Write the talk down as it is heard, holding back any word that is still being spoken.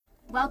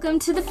Welcome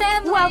to the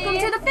family! Welcome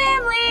to the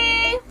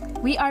family!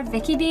 We are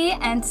Vicky B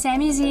and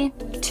Sammy Z.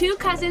 Two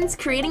cousins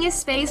creating a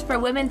space for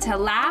women to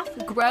laugh,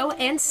 grow,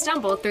 and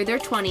stumble through their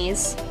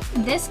 20s.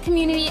 This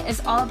community is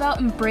all about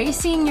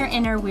embracing your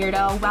inner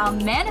weirdo while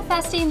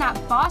manifesting that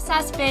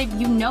boss-ass babe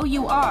you know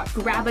you are.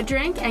 Grab a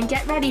drink and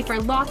get ready for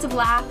lots of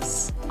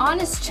laughs,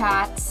 honest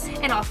chats,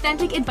 and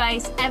authentic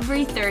advice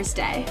every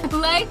Thursday.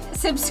 Like,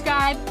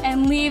 subscribe,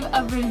 and leave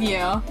a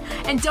review.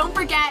 And don't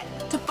forget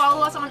to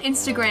follow us on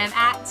Instagram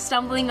at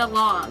Stumbling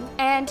Along.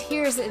 And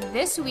here's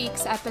this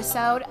week's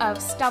episode of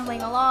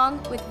Stumbling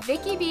Along with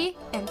Vicky B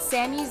and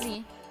Sammy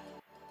Z.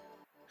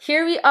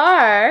 Here we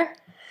are,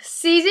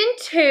 Season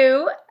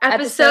 2,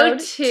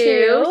 Episode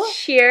 2.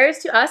 Cheers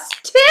to us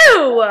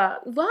too!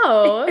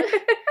 Whoa.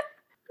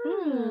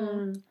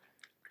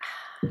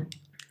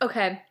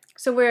 Okay,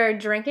 so we're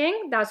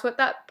drinking. That's what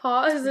that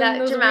pause that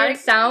and those dramatic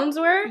weird sounds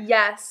were?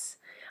 Yes.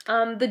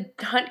 The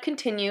hunt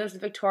continues,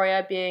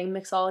 Victoria being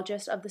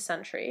mixologist of the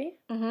century.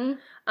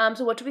 Mm-hmm.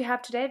 So what do we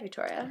have today,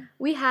 Victoria?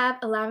 We have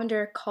a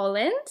lavender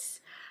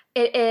Collins.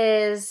 It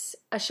is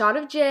a shot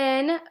of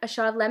gin, a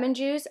shot of lemon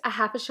juice, a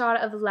half a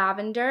shot of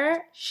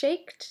lavender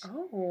shaked.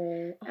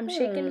 I'm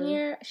shaking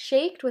here.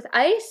 Shaked with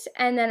ice,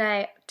 and then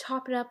I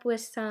top it up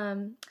with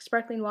some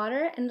sparkling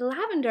water and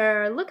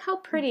lavender. Look how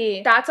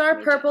pretty. That's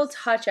our purple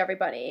touch,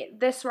 everybody.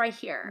 This right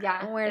here.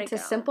 Yeah, it's a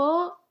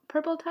simple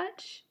purple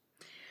touch,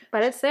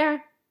 but it's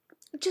there.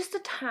 Just a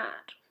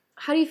tad.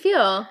 How do you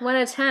feel? 1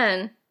 out of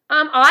 10.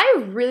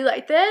 I really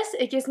like this.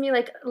 It gives me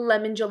like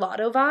lemon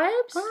gelato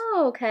vibes.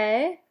 Oh,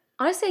 okay.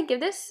 Honestly, I give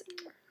this,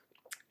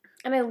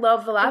 and I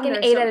love the lavender.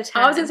 Like an 8 out of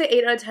 10. I was gonna say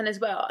 8 out of 10 as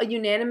well. A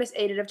unanimous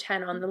 8 out of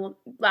 10 on the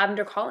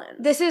lavender Collins.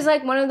 This is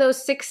like one of those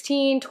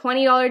 $16,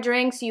 $20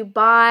 drinks you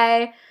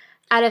buy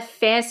at a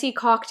fancy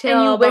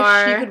cocktail bar.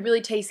 And you wish you could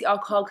really taste the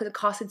alcohol because it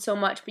costed so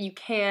much, but you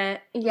can't.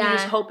 Yeah. You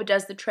just hope it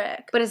does the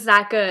trick. But it's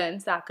that good.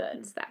 It's that good.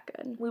 It's that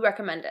good. We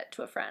recommend it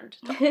to a friend.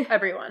 To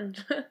everyone.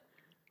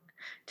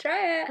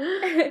 Try it.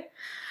 Try it.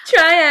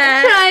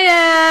 Try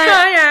it.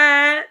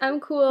 Try it. I'm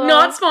cool.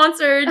 Not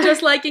sponsored,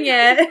 just liking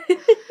it.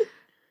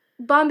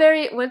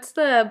 What's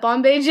the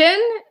Bombay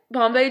Gin?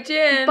 Bombay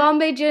Gin.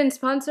 Bombay Gin,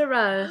 sponsor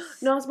us.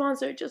 Not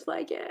sponsored, just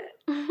like it.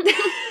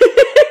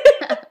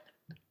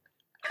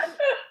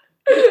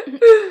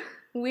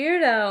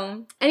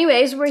 Weirdo.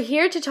 Anyways, we're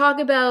here to talk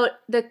about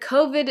the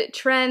COVID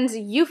trends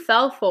you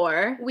fell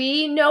for.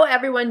 We know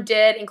everyone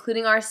did,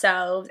 including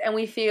ourselves, and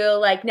we feel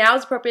like now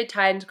is the appropriate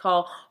time to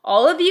call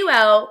all of you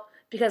out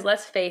because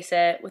let's face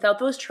it, without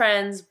those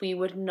trends, we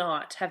would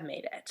not have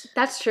made it.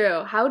 That's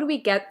true. How do we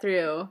get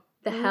through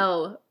the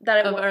hell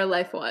our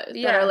life was?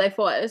 Yeah. That our life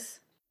was.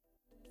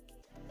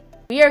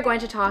 We are going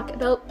to talk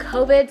about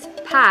COVID's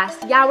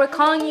past. Yeah, we're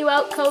calling you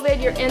out,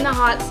 COVID. You're in the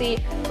hot seat.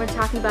 We're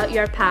talking about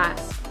your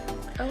past.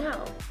 Oh,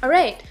 wow. All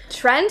right.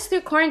 Trends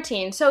through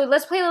quarantine. So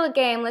let's play a little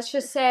game. Let's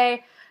just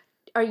say,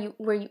 were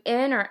you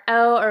in or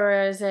out, or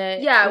is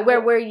it? Yeah. Where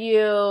were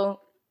you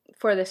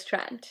for this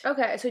trend?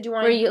 Okay. So do you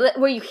want to?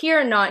 Were you here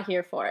or not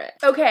here for it?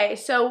 Okay.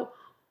 So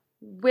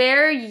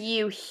were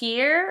you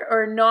here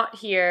or not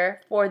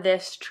here for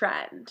this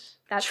trend?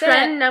 That's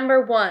trend it.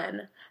 number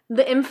 1,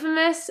 the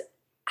infamous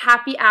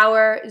happy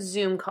hour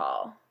Zoom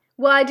call.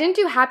 Well, I didn't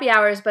do happy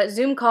hours, but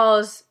Zoom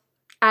calls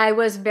I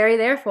was very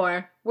there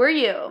for. Were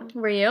you?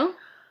 Were you?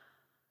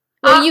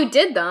 Well, you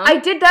did them. I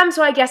did them,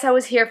 so I guess I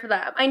was here for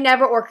them. I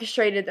never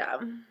orchestrated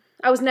them.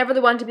 I was never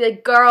the one to be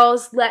like,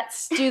 girls,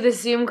 let's do the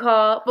Zoom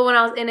call. But when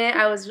I was in it,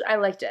 I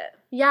liked it.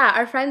 Yeah,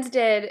 our friends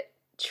did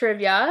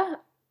trivia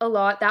a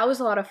lot. That was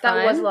a lot of fun.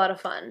 That was a lot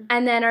of fun.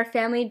 And then our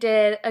family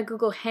did a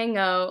Google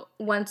Hangout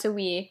once a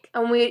week.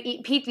 And we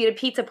had a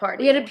pizza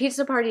party. We had a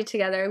pizza party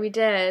together. We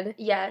did.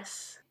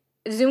 Yes.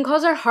 Zoom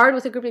calls are hard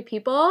with a group of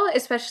people,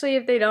 especially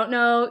if they don't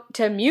know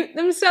to mute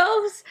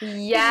themselves. Yes.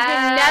 You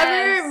can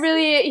never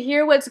really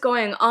hear what's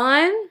going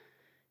on.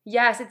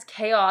 Yes, it's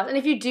chaos. And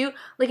if you do,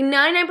 like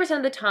 99%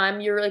 of the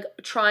time, you're like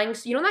trying,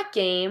 you know that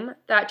game,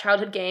 that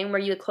childhood game where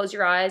you like, close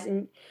your eyes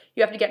and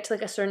you have to get to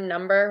like a certain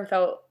number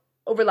without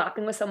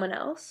overlapping with someone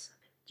else?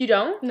 You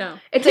don't? No.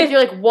 It's like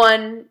you're like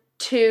 1,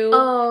 2,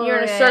 you're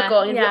in a circle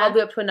and you go all the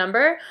way up to a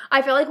number.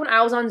 I felt like when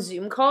I was on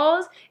Zoom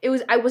calls,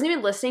 I wasn't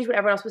even listening to what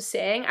everyone else was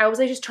saying. I was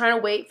like just trying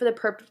to wait for the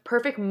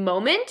perfect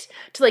moment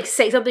to like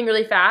say something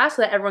really fast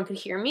so that everyone could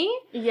hear me.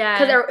 Yeah.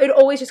 Because it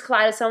always just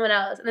collided with someone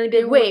else. And then they'd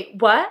be like, wait,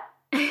 what?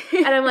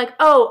 And I'm like,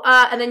 oh,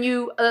 and then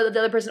the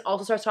other person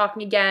also starts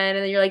talking again,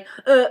 and then you're like,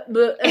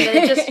 bleh, and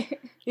then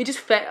you just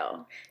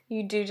fail.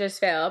 You do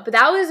just fail. But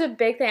that was a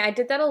big thing. I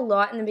did that a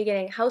lot in the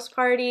beginning. House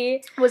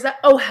party. Was that?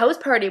 Oh, house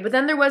party. But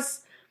then there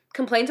was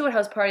complaints about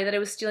house party that it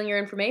was stealing your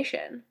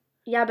information.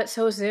 Yeah, but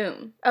so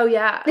Zoom. Oh,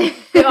 yeah.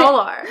 They all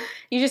are.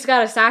 You just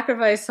gotta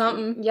sacrifice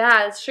something.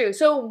 Yeah, that's true.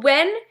 So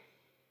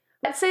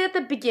let's say at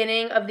the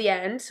beginning of the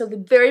end, so the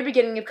very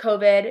beginning of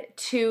COVID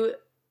to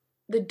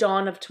the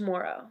dawn of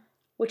tomorrow,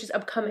 which is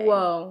upcoming.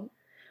 Whoa.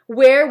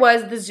 Where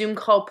was the Zoom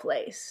call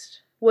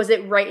placed? Was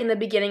it right in the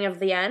beginning of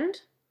the end?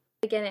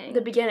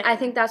 The beginning. I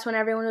think that's when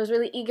everyone was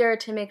really eager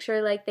to make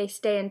sure, like, they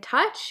stay in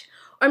touch.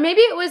 Or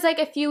maybe it was, like,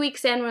 a few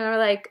weeks in when they were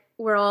like,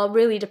 we're all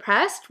really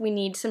depressed. We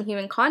need some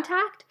human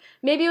contact.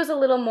 Maybe it was a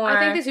little more... I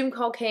think the Zoom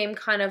call came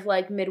kind of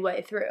like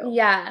midway through.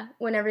 Yeah,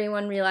 when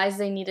everyone realized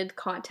they needed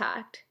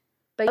contact.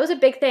 But that was a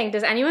big thing.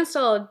 Does anyone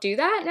still do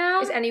that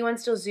now? Is anyone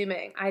still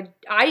Zooming?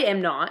 I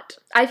am not.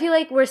 I feel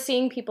like we're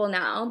seeing people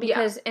now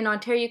because in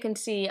Ontario you can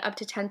see up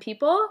to 10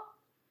 people.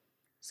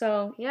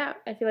 So, yeah,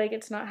 I feel like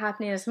it's not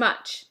happening as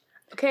much.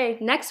 Okay.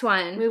 Next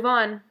one. Move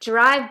on.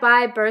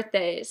 Drive-by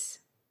birthdays.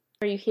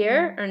 Are you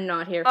here or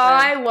not here for it?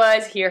 I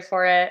was here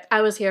for it.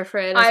 I was here for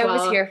it as well. I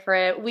was here for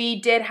it. We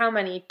did how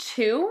many?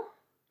 Two?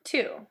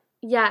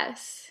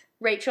 Yes.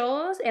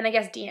 Rachel's and I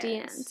guess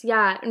Deanne's.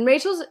 Yeah. And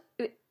Rachel's,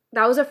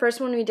 that was the first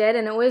one we did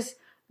and it was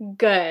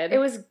good. It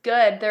was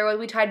good.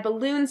 We tied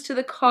balloons to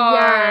the car.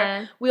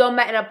 Yeah. We all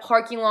met in a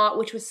parking lot,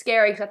 which was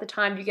scary because at the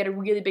time you get a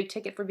really big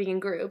ticket for being in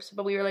groups.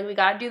 But we were like, we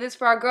gotta do this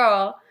for our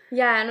girl.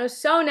 Yeah, and it was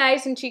so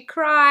nice and she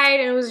cried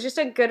and it was just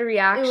a good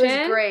reaction. It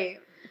was great.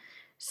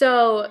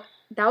 So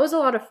that was a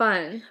lot of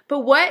fun.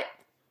 But what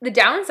the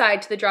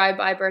downside to the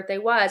drive-by birthday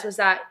was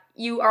that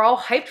you are all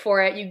hyped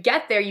for it. You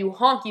get there, you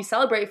honk, you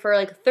celebrate for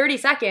like 30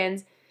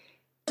 seconds.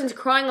 Person's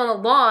crying on the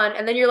lawn,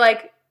 and then you're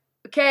like,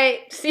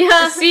 okay, see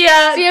ya. See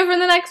ya for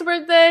the next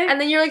birthday. And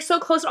then you're like so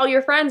close to all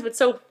your friends, but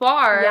so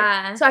far.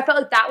 Yeah. So I felt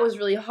like that was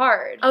really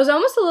hard. I was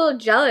almost a little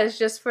jealous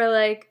just for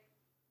like,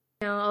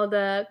 you know, all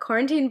the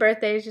quarantine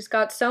birthdays just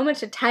got so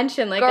much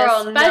attention, like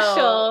Girl, a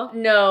special.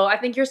 No, I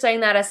think you're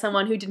saying that as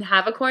someone who didn't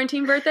have a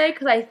quarantine birthday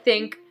because I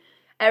think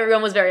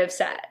everyone was very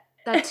upset.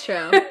 That's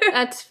true.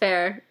 That's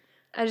fair.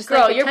 I just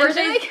Girl, like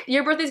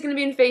your birthday's gonna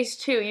be in phase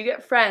 2. You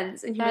get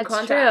friends and human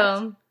contact. That's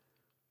true.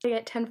 I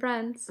get 10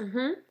 friends.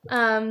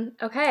 Mm-hmm.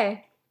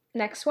 Okay.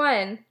 Next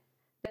one.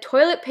 The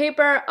toilet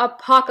paper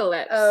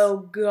apocalypse.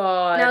 Oh,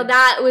 God. Now,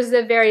 that was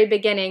the very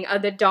beginning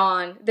of the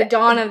dawn of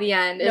the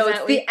end. No,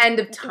 it's the end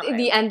of time.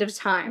 The end of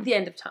time. The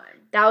end of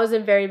time. That was the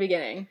very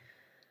beginning.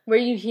 Were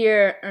you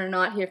here or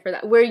not here for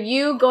that? Were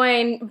you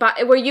buying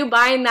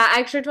that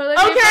extra toilet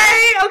paper?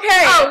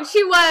 Okay. Oh,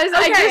 she was.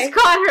 Okay. I just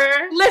caught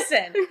her.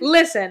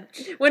 Listen.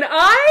 When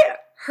I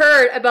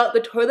heard about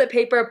the toilet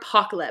paper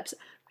apocalypse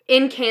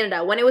in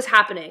Canada, when it was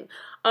happening,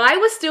 I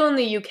was still in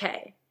the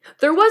UK.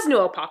 There was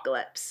no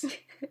apocalypse.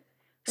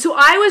 So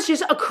I was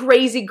just a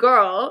crazy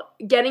girl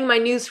getting my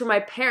news from my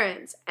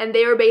parents, and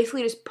they were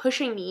basically just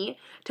pushing me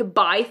to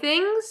buy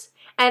things.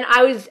 And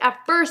I was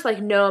at first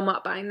like, no, I'm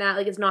not buying that.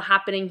 Like, it's not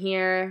happening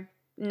here.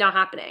 Not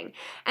happening.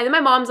 And then my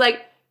mom's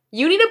like,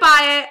 you need to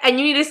buy it, and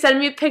you need to send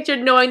me a picture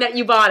knowing that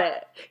you bought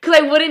it. Because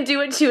I wouldn't do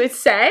what she would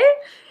say.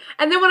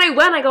 And then when I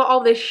went, I got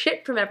all this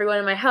shit from everyone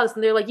in my house.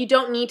 And they're like, you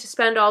don't need to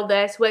spend all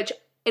this, which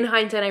in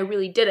hindsight, I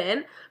really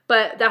didn't.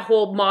 But that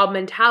whole mob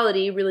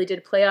mentality really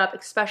did play up,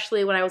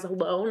 especially when I was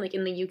alone, like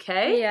in the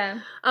UK. Yeah.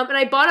 And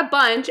I bought a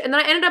bunch, and then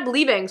I ended up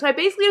leaving. So I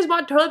basically just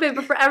bought toilet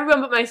paper for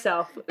everyone but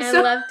myself. And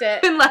left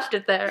it. And left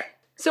it there.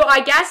 So I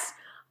guess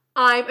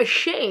I'm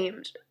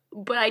ashamed,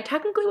 but I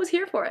technically was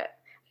here for it.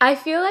 I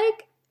feel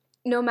like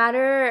no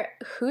matter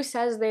who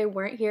says they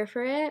weren't here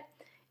for it,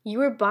 you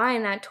were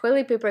buying that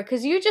toilet paper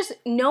because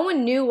no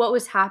one knew what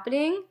was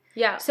happening.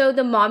 Yeah. So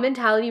the mob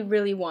mentality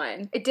really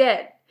won. It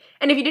did.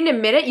 And if you didn't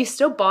admit it, you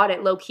still bought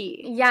it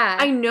low-key. Yeah.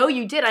 I know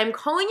you did. I'm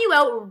calling you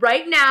out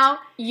right now.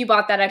 You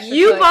bought that extra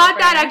toilet paper. You bought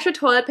that extra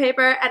toilet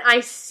paper, and I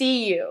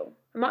see you.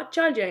 I'm not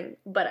judging,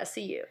 but I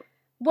see you.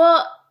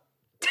 Well,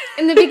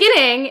 in the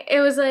beginning,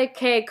 it was like,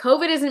 okay,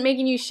 COVID isn't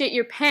making you shit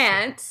your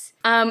pants.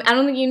 I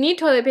don't think you need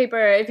toilet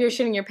paper if you're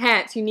shitting your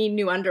pants. You need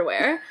new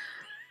underwear.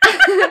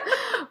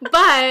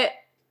 But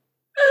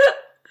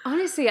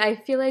honestly, I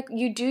feel like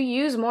you do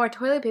use more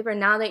toilet paper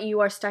now that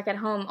you are stuck at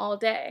home all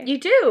day. You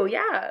do,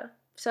 yeah.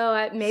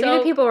 So maybe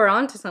the people were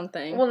onto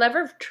something. We'll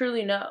never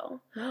truly know.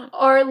 No.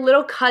 Our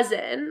little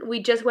cousin,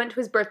 we just went to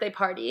his birthday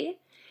party,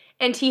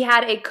 and he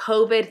had a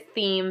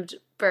COVID-themed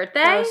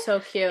birthday. That was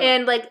so cute.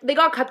 And, like, they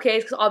got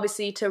cupcakes, because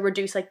obviously to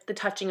reduce, like, the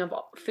touching of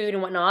food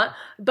and whatnot.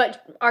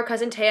 But our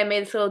cousin Taya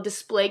made this little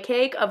display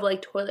cake of,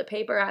 like, toilet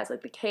paper as,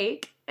 like, the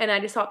cake. And I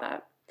just thought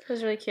that. It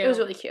was really cute. It was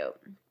really cute.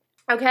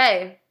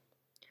 Okay.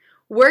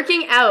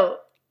 Working out.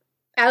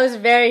 I was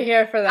very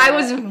here for that. I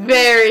was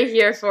very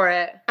here for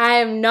it. I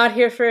am not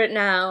here for it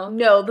now.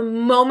 No, the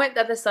moment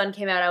that the sun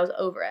came out, I was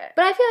over it.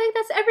 But I feel like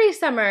that's every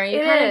summer. You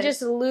kind of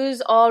just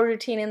lose all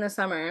routine in the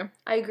summer.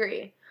 I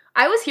agree.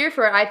 I was here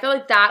for it. I feel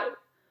like that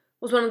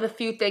was one of the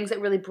few things that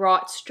really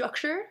brought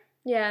structure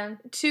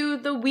to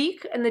the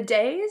week and the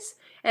days.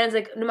 And it's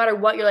like, no matter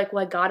what, you're like,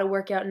 well, I gotta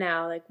work out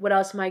now. Like, what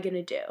else am I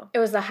gonna do? It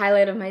was the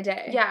highlight of my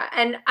day. Yeah,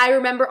 and I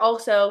remember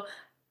also...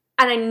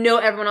 And I know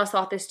everyone else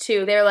thought this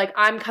too. They were like,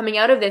 I'm coming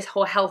out of this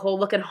whole hellhole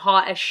looking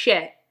hot as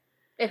shit.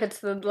 If it's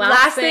the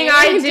last thing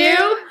I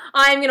do,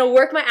 I'm going to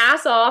work my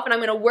ass off and I'm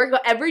going to work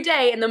out every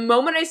day. And the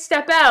moment I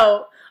step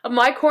out of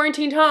my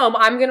quarantined home,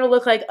 I'm going to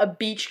look like a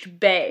beached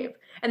babe.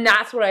 And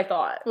that's what I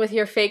thought. With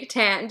your fake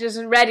tan,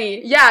 just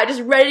ready. Yeah,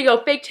 just ready to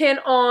go. Fake tan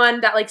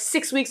on, that like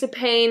 6 weeks of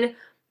pain,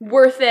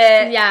 worth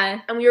it.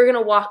 Yeah. And we were going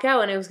to walk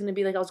out and it was going to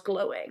be like I was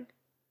glowing.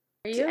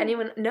 Are you? Did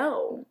anyone?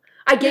 No.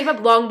 I gave up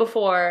long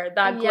before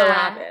that glow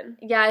happened.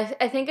 Yeah,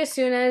 I think as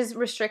soon as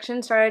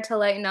restrictions started to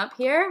lighten up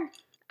here,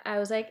 I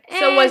was like,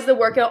 So was the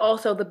workout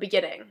also the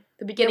beginning?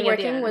 The beginning of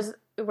the end?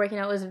 Working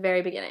out was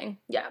very beginning.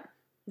 Yeah,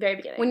 very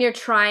beginning. When you're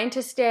trying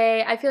to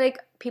stay, I feel like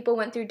people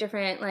went through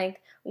different,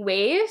 like,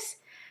 waves.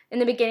 In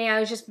the beginning, I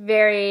was just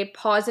very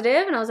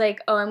positive, and I was like,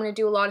 oh, I'm going to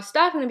do a lot of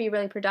stuff, I'm going to be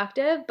really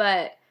productive,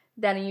 but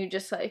then you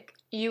just, like,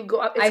 you go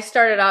up. I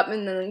started up,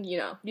 and then,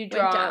 you went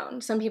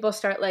down. Some people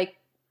start, like,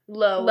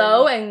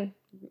 low and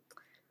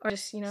or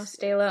just,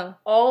 stay low.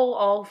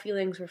 All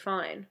feelings were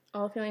fine.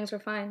 All feelings were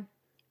fine.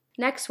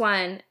 Next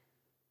one,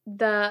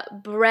 the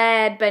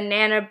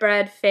banana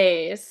bread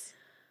phase.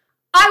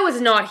 I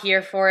was not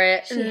here for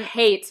it. She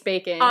hates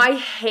baking. I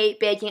hate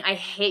baking. I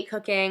hate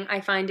cooking.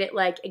 I find it,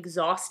 like,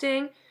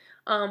 exhausting.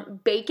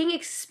 Baking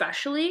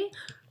especially,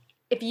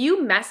 if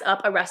you mess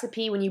up a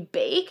recipe when you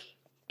bake,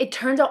 it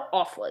turns out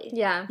awfully.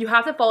 Yeah. You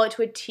have to follow it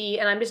to a T,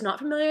 and I'm just not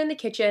familiar in the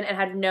kitchen and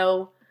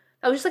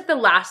that was just, like, the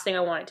last thing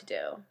I wanted to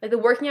do. Like, the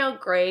working out,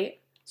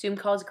 great. Zoom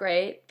calls,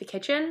 great. The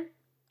kitchen,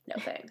 no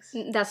thanks.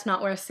 That's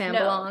not where Sam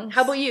belongs.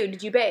 How about you?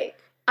 Did you bake?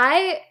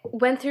 I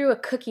went through a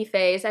cookie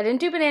phase. I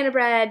didn't do banana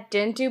bread,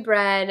 didn't do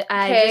bread.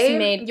 I just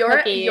made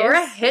cookies. You're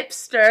a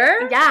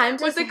hipster. Yeah, I'm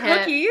just with the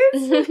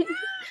cookies.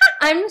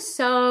 I'm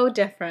so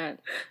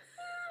different.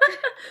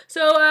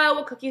 So,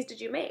 what cookies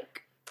did you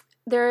make?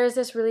 There is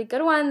this really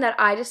good one that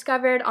I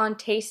discovered on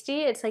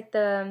Tasty. It's like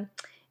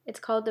it's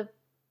called the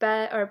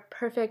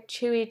Perfect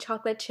Chewy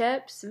Chocolate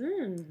Chips.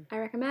 I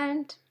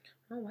recommend.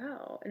 Oh,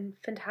 wow. And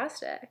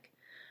fantastic.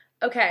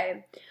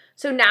 Okay.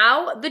 So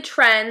now the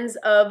trends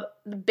of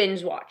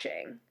binge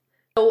watching.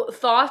 So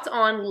thoughts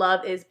on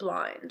Love is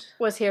Blind.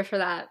 Was here for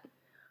that.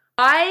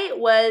 I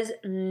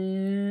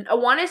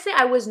want to say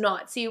I was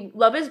not. See,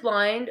 Love is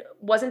Blind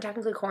wasn't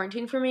technically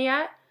quarantined for me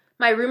yet.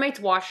 My roommates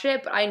watched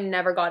it, but I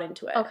never got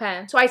into it.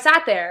 Okay. So I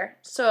sat there,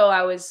 so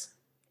I was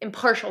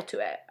impartial to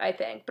it, I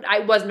think. But I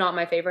was not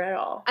my favorite at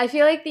all. I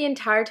feel like the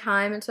entire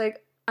time it's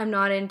like, I'm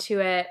not into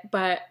it,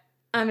 but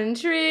I'm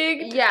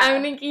intrigued. Yeah.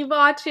 I'm going to keep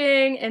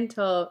watching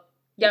until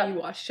you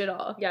watched it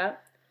all. Yeah.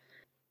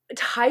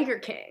 Tiger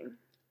King.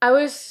 I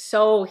was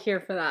so here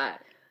for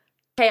that.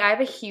 Okay, I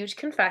have a huge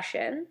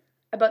confession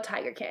about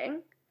Tiger King.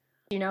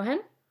 Do you know him?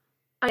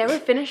 I never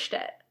finished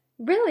it.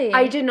 Really?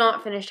 I did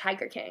not finish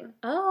Tiger King.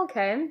 Oh,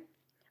 okay.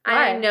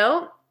 Why? I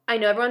know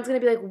everyone's going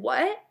to be like,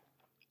 what?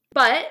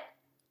 But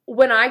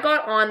when I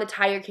got on the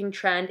Tiger King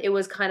trend, it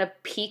was kind of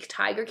peak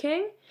Tiger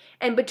King.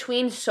 And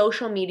between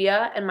social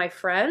media and my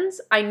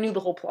friends, I knew the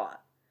whole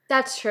plot.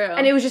 That's true.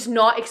 And it was just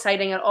not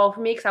exciting at all for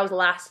me because I was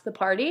last at the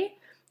party.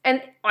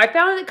 And I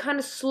found it kind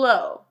of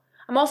slow.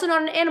 I'm also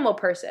not an animal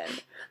person.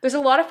 There's a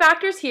lot of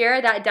factors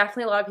here that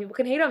definitely a lot of people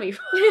can hate on me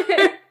for.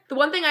 The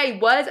one thing I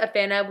was a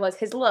fan of was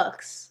his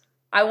looks.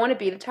 I want to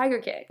be the Tiger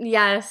King.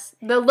 Yes.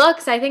 The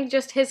looks, I think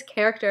just his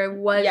character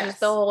was just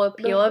the whole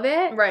appeal of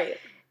it. Right.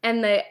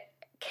 And the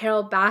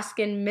Carole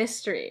Baskin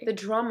mystery. The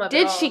drama of it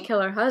Did all. she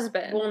kill her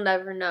husband? We'll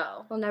never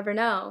know. We'll never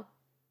know.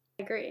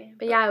 I agree.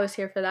 But yeah, I was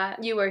here for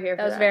that. You were here for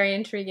that. That was very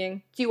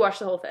intriguing. So you watched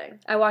the whole thing?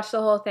 I watched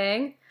the whole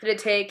thing.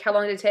 How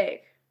long did it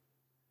take?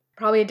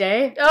 Probably a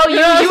day. Oh, you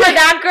were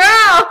that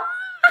girl!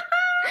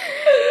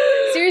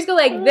 Series go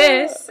like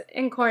this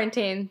in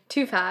quarantine.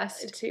 Too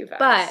fast. Too fast.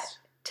 But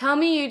tell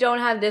me you don't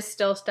have this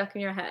still stuck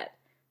in your head.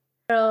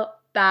 Carole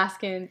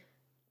Baskin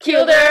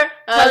killed her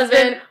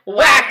husband,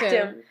 whacked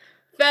him,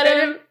 fed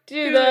him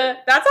to the...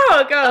 That's how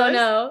it goes. Oh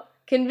no.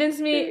 Convince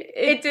me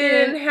it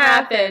didn't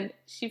happen.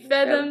 She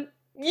fed them.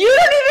 You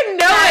don't even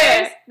know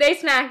it. They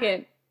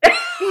smacking.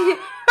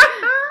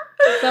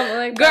 Something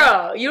like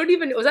Girl, that. you don't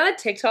even... Was that a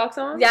TikTok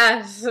song?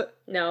 Yes.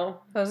 No.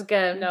 That was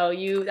good. No,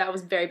 that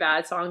was a very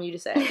bad song you to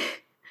say.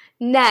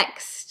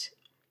 Next.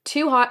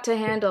 Too Hot to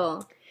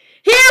Handle.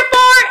 Here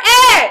for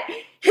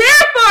it! Here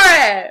for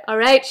it!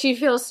 Alright, she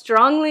feels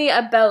strongly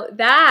about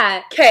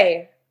that.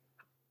 Okay.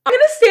 I'm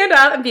gonna stand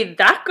up and be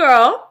that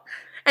girl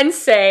and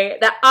say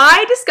that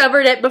I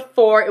discovered it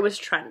before it was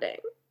trending.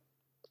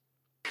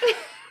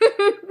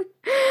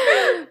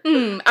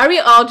 Are we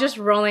all just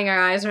rolling our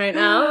eyes right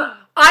now?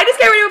 I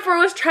discovered it before it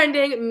was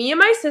trending. Me and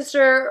my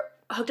sister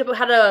hooked up,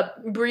 had a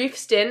brief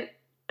stint,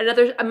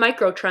 a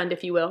micro trend,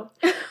 if you will,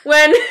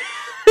 when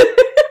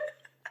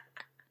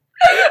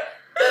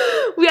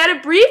we had a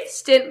brief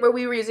stint where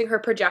we were using her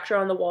projector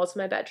on the walls of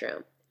my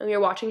bedroom, and we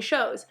were watching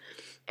shows.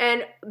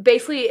 And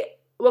basically,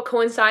 what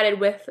coincided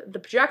with the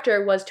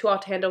projector was Too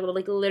Hot to Handle,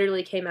 like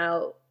literally came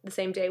out the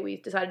same day we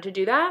decided to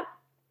do that.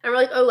 And we're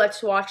like, oh,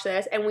 let's watch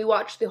this. And we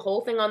watched the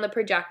whole thing on the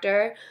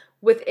projector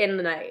within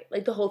the night.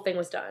 Like, the whole thing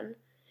was done.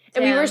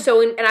 And we were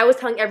and I was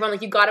telling everyone,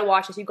 like, you gotta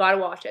watch this, you gotta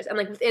watch this. And,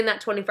 like, within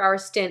that 24-hour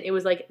stint, it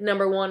was, like,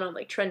 #1 on,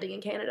 like, trending in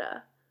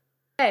Canada.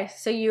 Okay,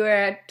 so you were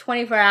a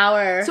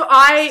 24-hour step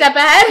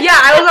ahead? Yeah,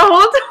 I was a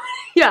whole time.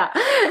 Yeah.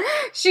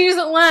 She's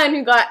the one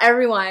who got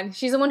everyone.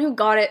 She's the one who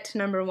got it to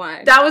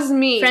 #1. That was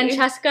me.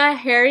 Francesca,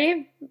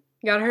 Harry,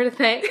 got her to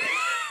thank.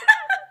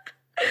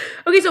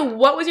 Okay, so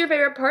what was your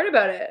favorite part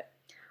about it?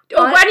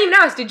 Oh, I didn't even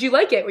ask. Did you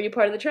like it? Were you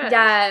part of the trend?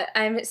 Yeah,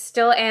 I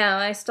still am.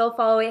 I still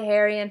follow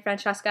Harry and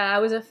Francesca. I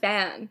was a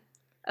fan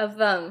of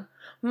them.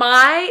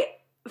 My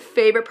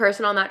favorite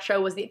person on that show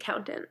was the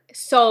accountant.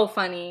 So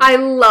funny. I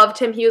loved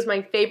him. He was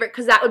my favorite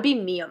because that would be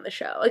me on the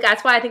show. Like,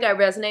 that's why I think I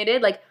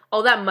resonated. Like,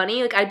 all that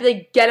money, like, I'd be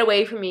like, get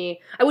away from me.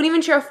 I wouldn't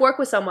even share a fork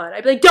with someone.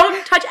 I'd be like,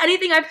 don't touch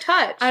anything I've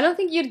touched. I don't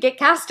think you'd get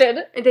casted.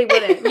 They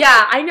wouldn't.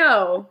 Yeah, I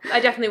know.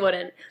 I definitely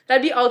wouldn't.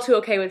 That'd be all too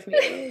okay with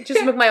me.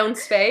 Just with my own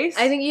space.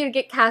 I think you'd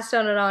get cast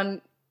on it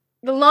on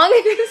the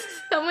longest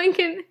someone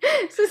can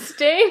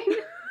sustain.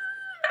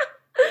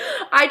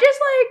 I just,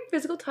 like,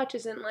 physical touch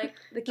isn't, like,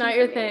 the key. Not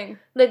your thing.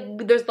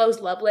 Like, there's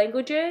those love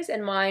languages,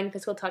 and mine,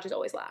 physical touches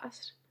always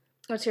last.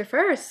 What's your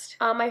first?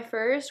 My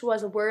first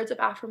was words of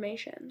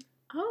affirmation.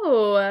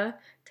 Oh.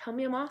 Tell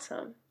me I'm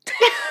awesome.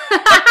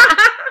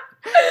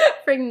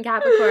 Freaking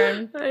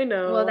Capricorn. I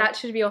know. Well, that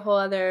should be a whole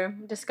other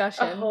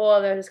discussion.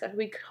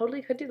 We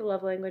totally could do the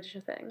love language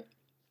thing.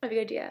 I have a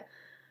good idea.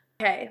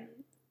 Okay,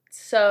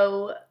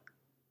 so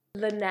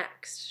the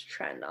next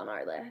trend on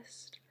our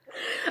list.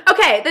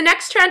 Okay, the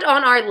next trend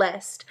on our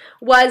list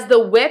was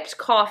the whipped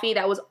coffee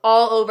that was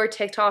all over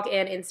TikTok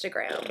and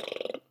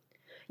Instagram.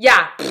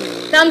 Yeah.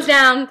 Thumbs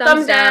down.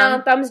 Thumbs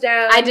down. Thumbs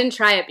down. I didn't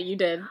try it, but you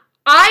did.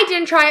 I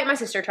didn't try it. My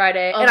sister tried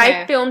it. Okay. And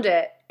I filmed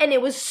it. And it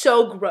was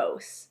so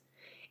gross.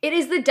 It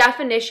is the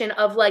definition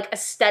of, like,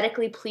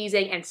 aesthetically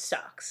pleasing and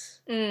sucks.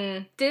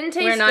 Didn't taste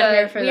good. We're not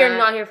here for that. We are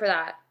not here for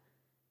that.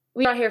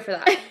 We're not here for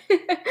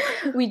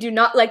that. We do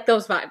not like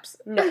those vibes.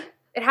 No.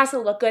 It has to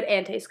look good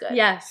and taste good.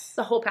 Yes.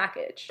 The whole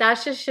package.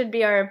 That just should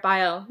be our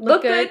bio.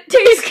 Look good,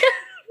 taste good.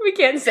 We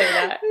can't say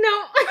that.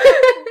 No.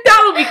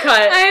 That will be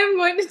cut. I am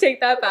going to take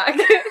that back.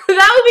 That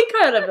will be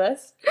cut of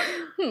this.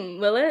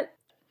 Will it?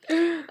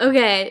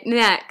 Okay,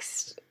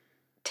 next.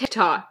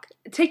 TikTok.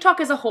 TikTok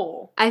as a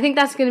whole. I think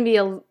that's going to be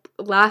a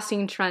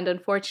lasting trend,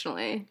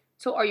 unfortunately.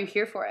 So are you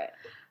here for it?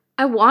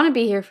 I want to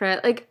be here for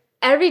it. Like,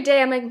 every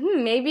day I'm like,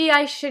 maybe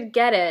I should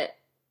get it,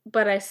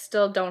 but I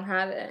still don't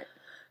have it.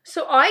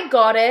 So I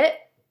got it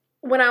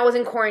when I was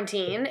in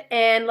quarantine,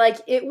 and, like,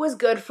 it was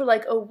good for,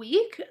 like, a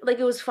week. Like,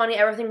 it was funny.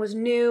 Everything was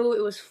new.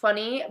 It was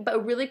funny.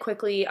 But really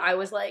quickly, I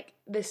was like,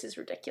 this is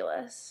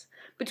ridiculous.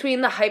 Between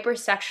the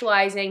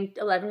hyper-sexualizing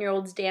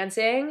 11-year-olds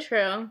dancing.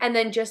 True. And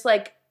then just,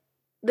 like,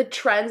 the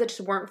trends that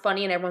just weren't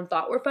funny and everyone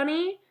thought were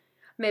funny.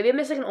 Maybe I'm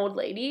just, like, an old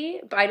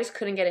lady, but I just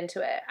couldn't get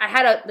into it. I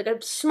had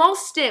a small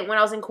stint when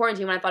I was in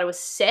quarantine when I thought it was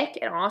sick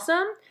and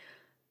awesome,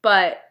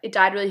 but it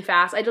died really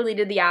fast. I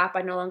deleted the app.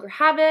 I no longer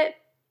have it.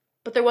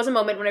 But there was a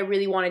moment when I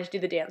really wanted to do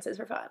the dances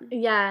for fun.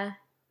 Yeah.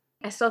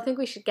 I still think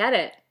we should get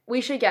it. We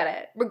should get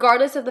it.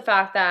 Regardless of the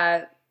fact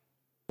that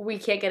we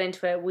can't get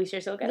into it, we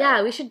should still get it.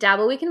 Yeah, we should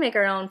dabble. We can make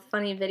our own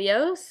funny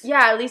videos.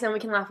 Yeah, at least then we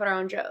can laugh at our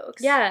own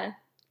jokes. Yeah.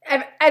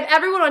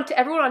 Everyone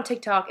on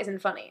TikTok isn't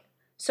funny.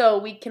 So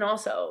we can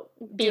also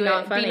be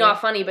not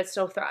funny, but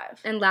still thrive.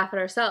 And laugh at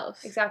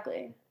ourselves.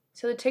 Exactly.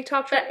 So the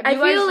TikTok trend. I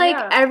feel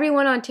like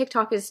everyone on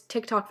TikTok is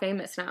TikTok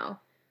famous now.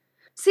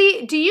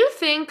 See, do you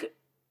think...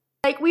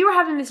 Like, we were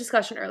having this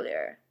discussion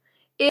earlier.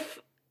 If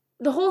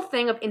the whole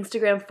thing of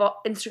Instagram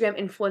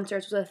influencers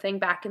was a thing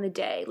back in the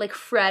day, like,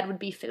 Fred would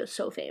be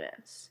so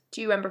famous. Do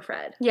you remember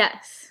Fred?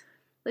 Yes.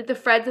 Like, the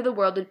Freds of the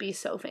world would be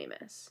so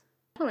famous.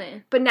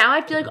 Definitely. But now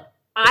I feel like,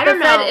 I don't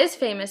know. Fred is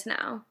famous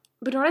now.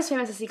 But not as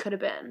famous as he could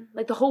have been.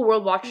 Like, the whole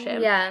world watched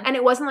him. Yeah. And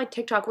it wasn't like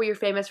TikTok where you're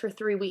famous for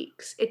 3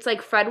 weeks. It's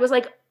like Fred was,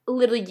 like,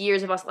 literally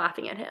years of us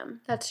laughing at him.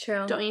 That's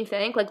true. Don't you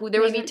think? Like,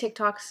 there was... Maybe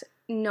TikTok's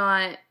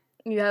not...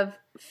 You have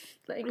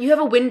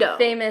a window.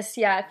 Famous,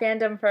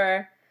 fandom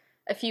for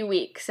a few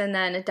weeks and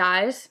then it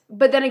dies.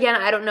 But then again,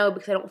 I don't know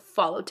because I don't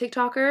follow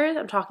TikTokers.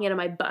 I'm talking out of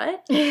my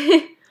butt.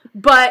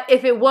 But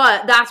if it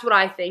was, that's what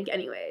I think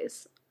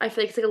anyways. I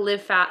feel like it's like a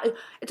live fast.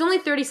 It's only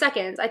 30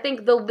 seconds. I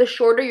think the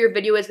shorter your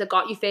video is that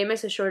got you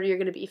famous, the shorter you're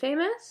going to be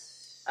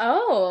famous.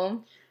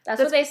 Oh. That's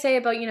what they say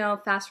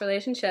about, fast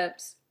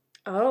relationships.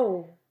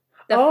 Oh.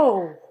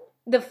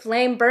 The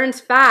flame burns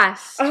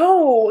fast.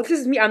 Oh, this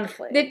is me. I'm the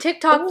flame. The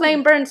TikTok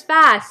flame burns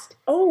fast.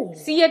 Oh.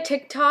 See ya,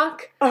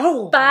 TikTok.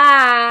 Oh.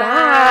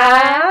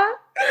 Bye.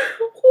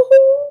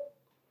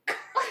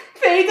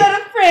 Fades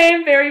out of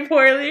frame very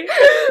poorly.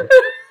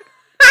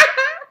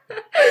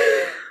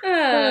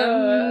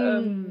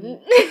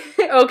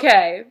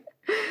 Okay.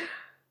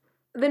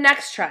 The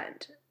next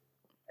trend.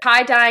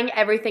 Tie-dyeing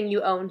everything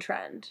you own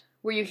trend.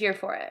 Were you here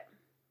for it?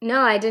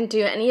 No, I didn't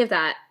do any of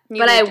that.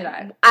 Neither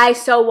did I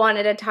so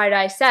wanted a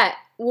tie-dye set,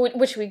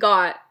 which we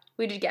got.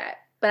 We did get.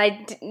 But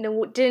I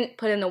didn't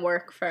put in the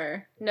work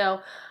for...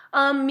 No.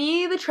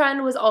 The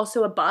trend was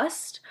also a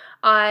bust.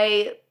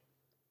 I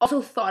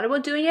also thought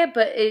about doing it,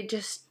 but it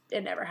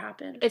never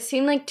happened. It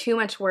seemed like too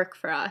much work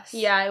for us.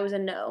 Yeah, it was a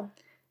no.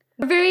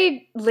 We're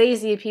very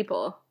lazy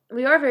people.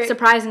 We are very...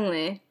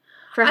 Surprisingly.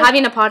 For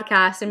having a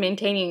podcast and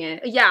maintaining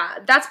it. Yeah,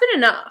 that's been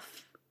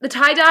enough. The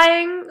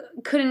tie-dyeing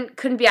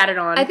couldn't be added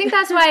on. I think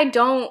that's why I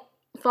don't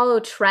follow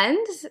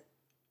trends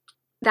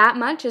that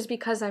much is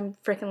because I'm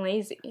freaking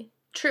lazy.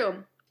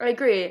 True. I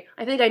agree.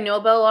 I think I know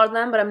about a lot of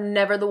them, but I'm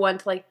never the one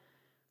to, like,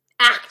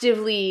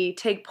 actively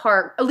take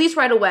part, at least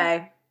right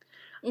away.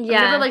 Yeah.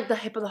 I'm never, like, the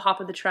hip of the hop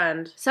of the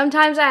trend.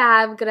 Sometimes I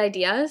have good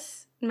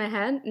ideas in my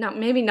head.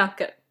 Maybe not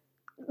good.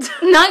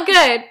 Not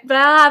good, but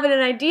I'll have an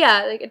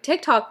idea, like a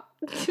TikTok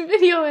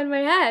video in my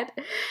head.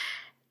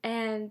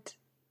 And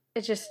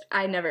it's just,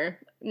 I never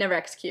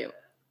execute.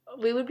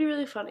 We would be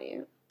really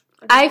funny.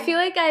 I feel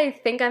like I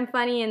think I'm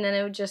funny, and then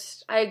it would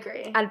just... I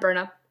agree. I'd burn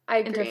up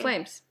into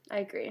flames. I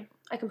agree.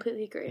 I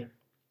completely agree.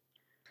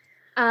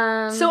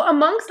 So So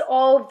amongst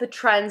all of the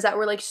trends that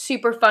were, like,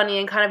 super funny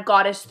and kind of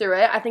got us through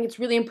it, I think it's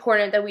really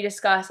important that we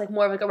discuss, like,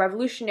 more of, like, a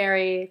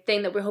revolutionary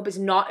thing that we hope is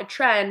not a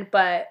trend,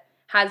 but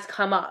has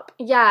come up.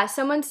 Yeah,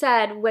 someone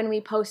said when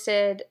we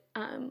posted,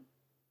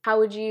 how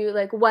would you,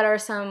 like, what are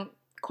some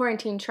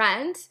quarantine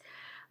trends?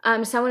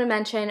 Someone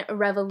mentioned a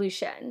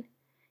revolution.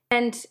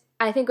 And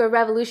I think a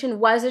revolution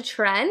was a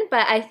trend,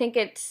 but I think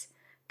it's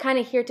kind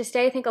of here to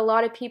stay. I think a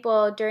lot of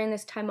people during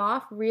this time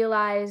off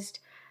realized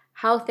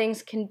how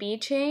things can be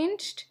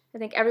changed. I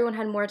think everyone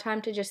had more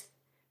time to just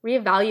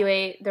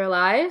reevaluate their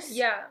lives.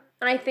 Yeah,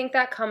 and I think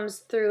that comes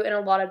through in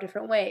a lot of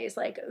different ways.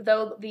 Like,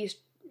 though these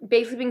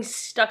basically being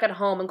stuck at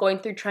home and going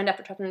through trend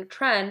after trend after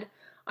trend,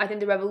 I think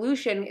the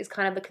revolution is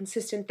kind of the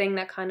consistent thing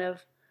that kind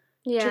of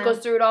goes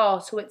through it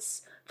all. So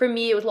it's, for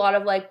me, it was a lot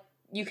of, like,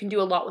 you can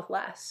do a lot with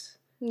less.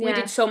 Yeah. We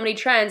did so many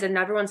trends and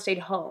everyone stayed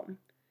home.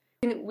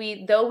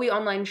 Though we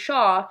online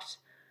shopped,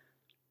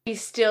 we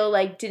still,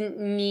 like, didn't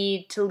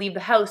need to leave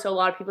the house. So a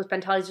lot of people's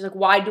mentality is like,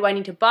 why do I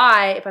need to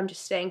buy if I'm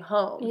just staying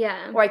home?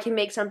 Yeah. Or I can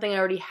make something I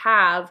already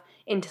have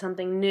into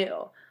something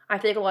new. I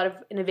feel like a lot of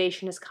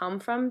innovation has come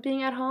from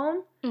being at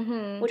home,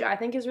 which I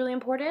think is really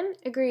important.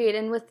 Agreed.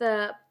 And with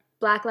the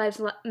Black Lives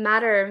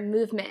Matter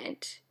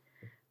movement,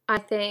 I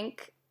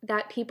think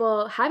that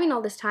people having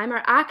all this time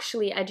are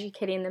actually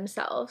educating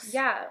themselves.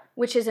 Yeah.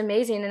 Which is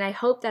amazing. And I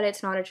hope that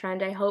it's not a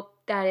trend. I hope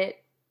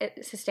that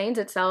it sustains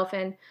itself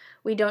and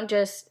we don't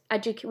just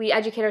we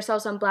educate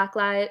ourselves on Black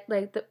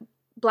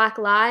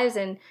lives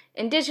and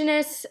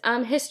Indigenous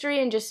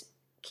history and just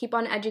keep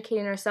on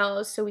educating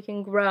ourselves so we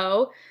can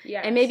grow.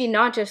 Yes. And maybe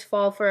not just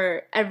fall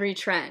for every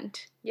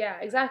trend. Yeah,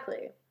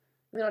 exactly.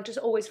 We're not just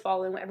always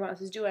following what everyone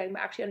else is doing,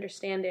 but actually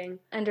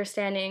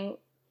understanding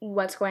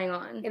what's going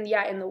on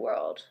in the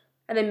world.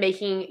 And then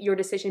making your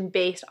decision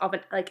based off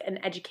an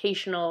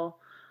educational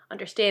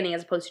understanding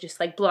as opposed to just,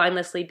 like,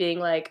 blindlessly being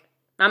like,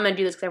 I'm going to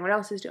do this because everyone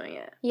else is doing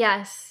it.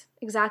 Yes,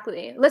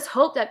 exactly. Let's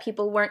hope that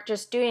people weren't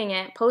just doing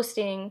it,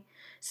 posting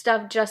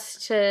stuff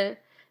just to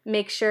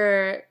make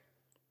sure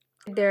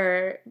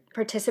they're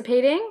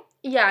participating.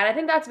 Yeah, and I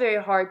think that's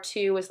very hard,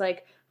 too, was,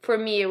 like, for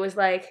me, it was,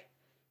 like,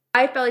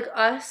 I felt like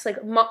us, like,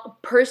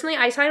 personally,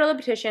 I signed all the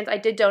petitions, I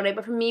did donate,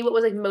 but for me, what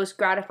was, like, most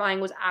gratifying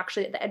was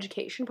actually the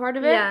education part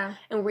of it. Yeah.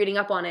 And reading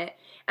up on it.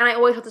 And I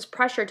always felt this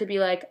pressure to be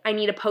like, I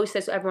need to post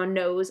this so everyone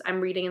knows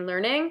I'm reading and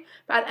learning.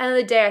 But at the end of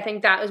the day, I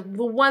think that is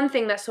the one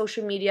thing that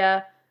social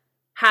media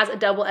has a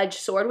double-edged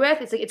sword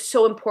with. It's like, it's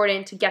so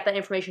important to get that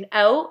information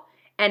out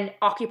and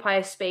occupy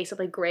a space of,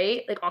 like,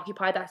 great, like,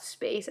 occupy that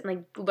space and,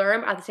 like,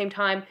 learn. At the same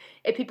time,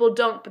 if people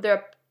don't, but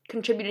they're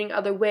contributing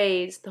other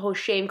ways, the whole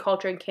shame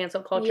culture and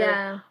cancel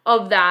culture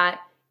of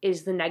that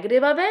is the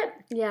negative of it.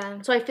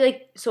 Yeah. So I feel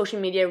like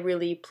social media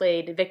really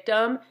played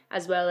victim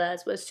as well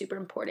as was super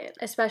important.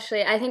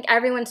 Especially, I think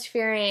everyone's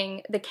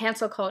fearing the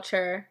cancel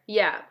culture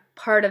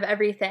part of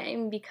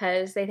everything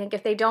because they think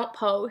if they don't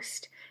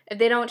post, if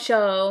they don't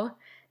show,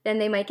 then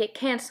they might get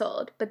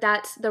canceled. But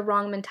that's the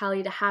wrong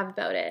mentality to have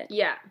about it.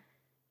 Yeah.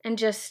 And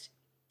just,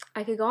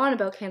 I could go on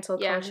about cancel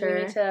culture. Yeah,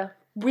 we need to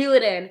reel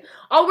it in.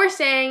 All we're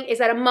saying is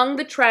that among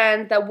the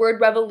trends, that word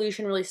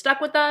revolution really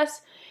stuck with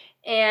us.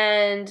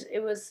 And it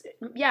was,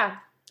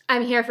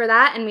 I'm here for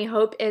that, and we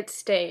hope it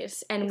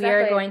stays. And we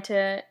are going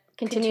to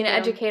continue to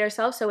educate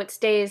ourselves so it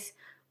stays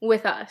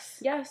with us.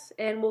 Yes,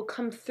 and we'll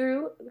come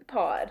through the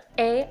pod.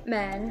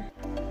 Amen.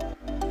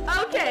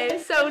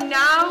 Okay, so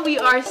now we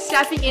are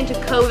stepping into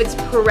COVID's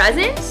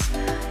present,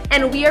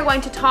 and we are going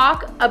to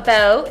talk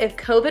about if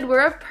COVID were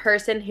a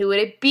person, who would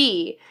it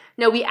be?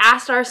 Now, we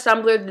asked our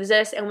Stumbler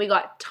this, and we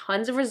got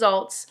tons of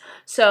results.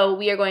 So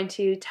we are going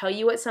to tell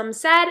you what some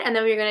said, and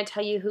then we're going to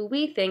tell you who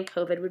we think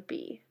COVID would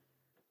be.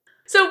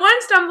 So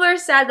one Stumbler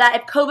said that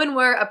if COVID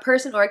were a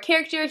person or a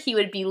character, he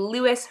would be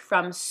Lewis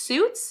from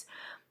Suits.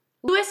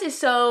 Lewis is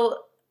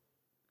so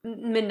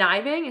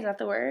conniving. Is that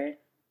the word?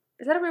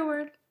 Is that a real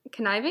word?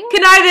 Conniving?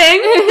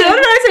 Conniving! What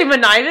did I say?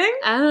 Conniving?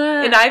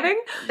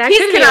 Conniving?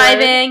 He's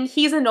conniving.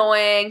 He's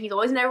annoying. He's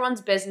always in everyone's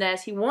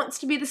business. He wants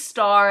to be the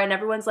star, and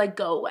everyone's like,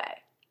 go away.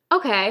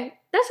 Okay,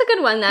 that's a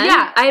good one then.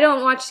 Yeah. I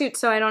don't watch Suits,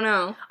 so I don't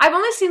know. I've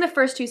only seen the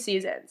first 2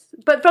 seasons.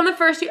 But from the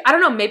first 2, I don't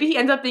know, maybe he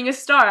ends up being a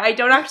star. I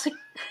don't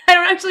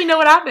actually know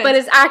what happens. But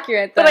it's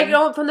accurate, though. But, like, you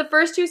know, from the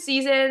first 2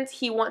 seasons,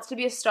 he wants to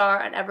be a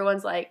star, and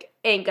everyone's like,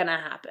 ain't gonna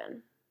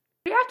happen.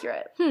 Pretty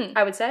accurate,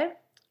 I would say.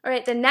 All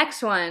right, the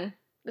next one.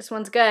 This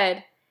one's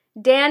good.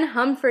 Dan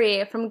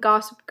Humphrey from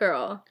Gossip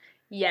Girl.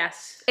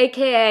 Yes.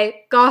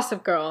 A.K.A.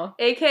 Gossip Girl.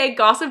 A.K.A.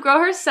 Gossip Girl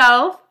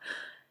herself.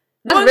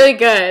 That's really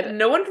good.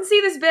 No one can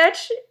see this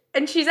bitch.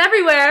 And she's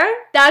everywhere.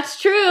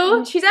 That's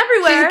true. She's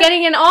everywhere. She's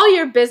getting in all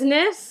your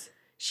business.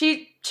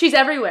 She's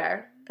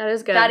everywhere. That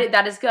is good.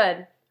 That is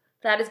good.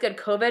 That is good.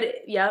 COVID,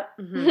 yep.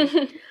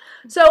 Mm-hmm.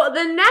 So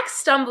the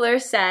next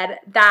Stumbler said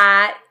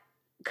that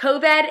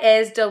COVID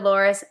is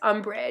Dolores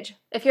Umbridge.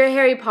 If you're a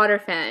Harry Potter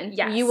fan,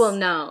 yes, you will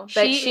know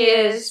that she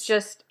is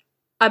just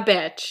a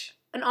bitch.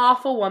 An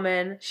awful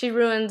woman. She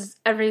ruins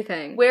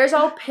everything. Wears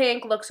all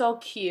pink, looks all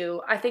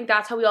cute. I think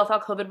that's how we all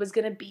thought COVID was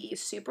going to be.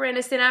 Super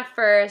innocent at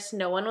first.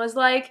 No one was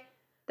like...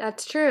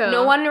 That's true.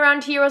 No one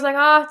around here was like,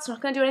 oh, it's not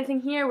going to do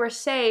anything here. We're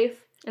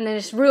safe. And then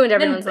just ruined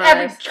everyone's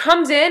lives.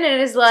 Comes in and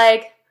is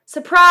like,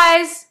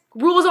 surprise,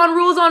 rules on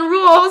rules on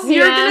rules.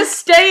 You're going to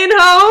stay in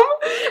home.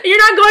 You're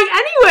not going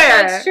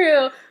anywhere. That's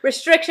true.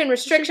 Restriction.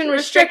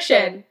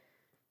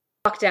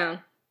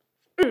 Lockdown.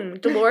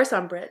 Dolores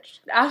Umbridge.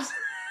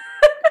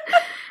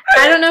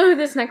 I don't know who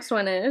this next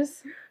one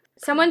is.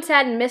 Someone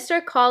said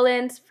Mr.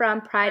 Collins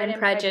from Pride and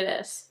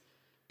Prejudice.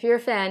 If you're a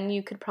fan,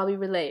 you could probably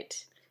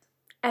relate.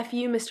 F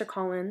you, Mr.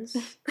 Collins.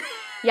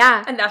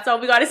 Yeah. And that's all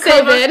we gotta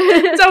say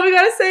that's all we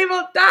gotta say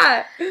about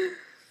that.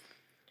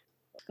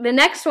 The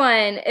next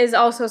one is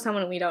also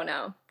someone we don't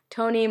know.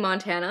 Tony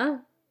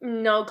Montana.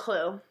 No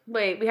clue.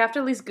 Wait, we have to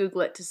at least Google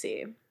it to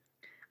see.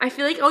 I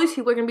feel like all these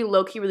people are gonna be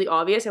low-key really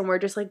obvious and we're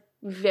just like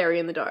very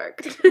in the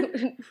dark.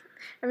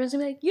 Everyone's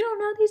gonna be like, you don't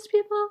know these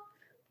people?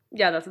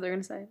 Yeah, that's what they're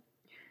gonna say.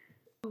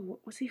 Oh,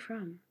 what's he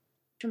from?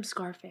 From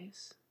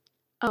Scarface.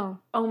 Oh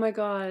my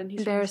god. He's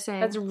embarrassing.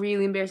 That's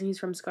really embarrassing. He's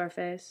from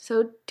Scarface.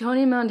 So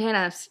Tony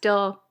Montana,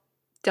 still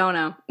don't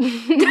know.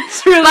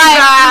 That's really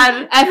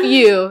bad. F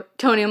you,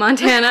 Tony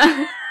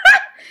Montana.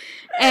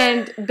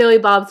 And Billy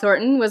Bob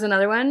Thornton was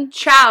another one.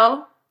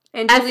 Ciao.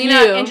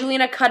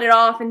 Angelina cut it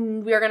off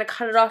and we are gonna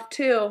cut it off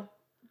too.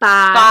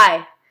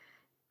 Bye.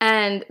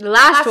 And the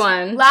last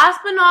one.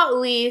 Last but not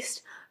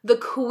least, the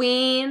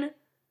queen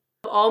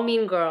of all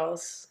mean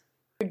girls,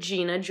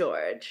 Regina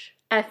George.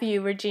 F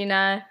you,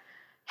 Regina.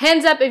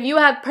 Hands up if you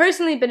have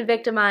personally been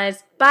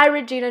victimized by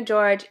Regina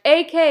George,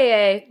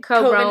 a.k.a.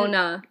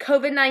 Corona.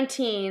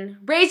 COVID-19.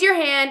 Raise your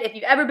hand if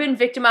you've ever been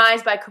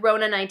victimized by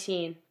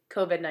Corona-19.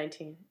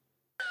 COVID-19.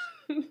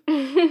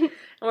 And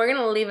we're going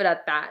to leave it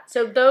at that.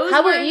 So those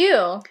How about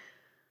you?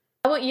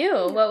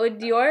 What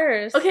would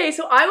yours? Okay,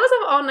 so I was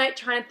up all night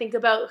trying to think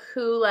about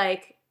who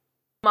I'd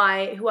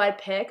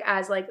pick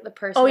as, like, the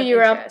person. Oh, you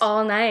were up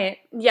all night?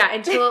 Yeah,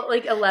 until,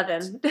 like,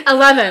 11.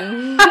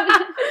 11.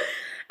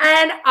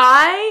 And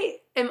I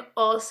am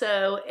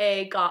also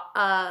a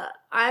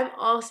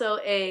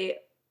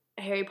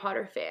Harry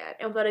Potter fan.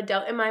 And without a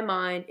doubt in my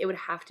mind, it would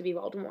have to be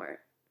Voldemort.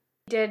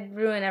 Did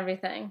ruin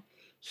everything.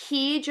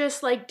 He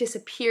just, like,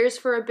 disappears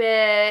for a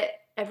bit.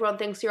 Everyone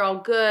thinks you're all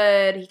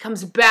good. He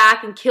comes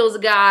back and kills a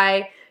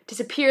guy.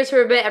 Disappears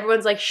for a bit.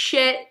 Everyone's like,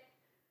 shit.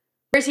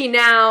 Where's he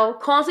now?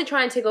 Constantly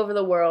trying to take over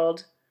the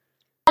world.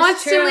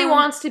 Constantly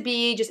wants to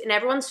be just in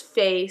everyone's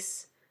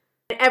face.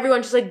 And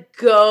everyone just, like,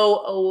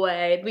 go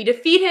away. We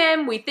defeat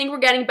him. We think we're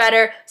getting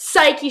better.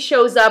 Psyche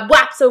shows up.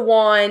 Whaps a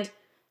wand.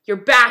 You're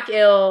back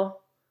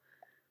ill.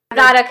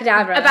 Avada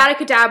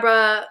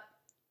Kedavra.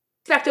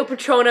 Expecto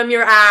Patronum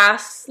your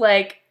ass.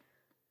 Like,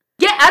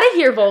 get out of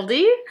here,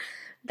 Voldy.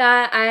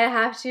 That I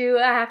have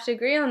to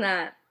agree on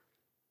that.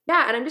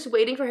 Yeah, and I'm just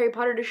waiting for Harry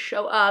Potter to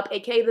show up,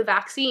 aka the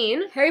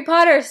vaccine. Harry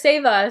Potter,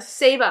 save us.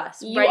 Save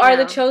us. You are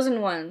the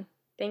chosen one.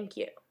 Thank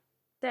you.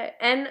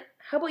 And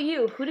how about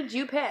you? Who did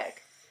you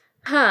pick?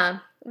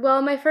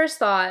 Well, my first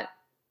thought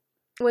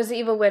was the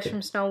evil witch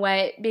from Snow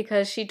White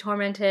because she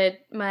tormented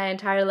my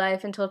entire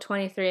life until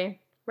 23.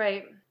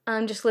 Right.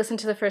 Just listen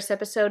to the first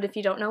episode if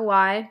you don't know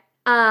why.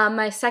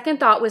 My second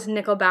thought was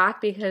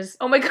Nickelback because...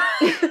 Oh my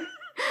god.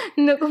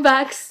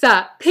 Nickelback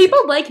sucks.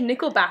 People like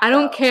Nickelback, I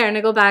don't care.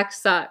 Nickelback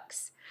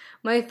sucks.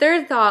 My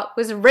third thought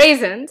was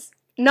raisins.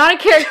 Not a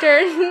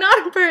character,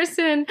 not a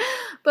person,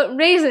 but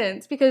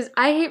raisins. Because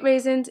I hate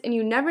raisins, and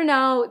you never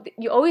know.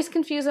 You always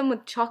confuse them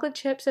with chocolate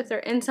chips if they're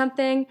in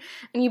something,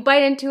 and you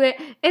bite into it,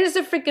 and it's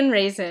a freaking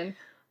raisin.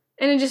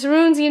 And it just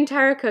ruins the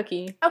entire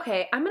cookie.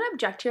 Okay, I'm going to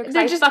object here because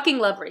I fucking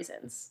love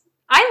raisins.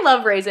 I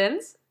love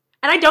raisins,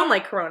 and I don't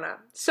like Corona.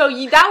 So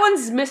that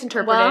one's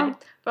misinterpreted. Well,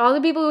 for all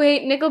the people who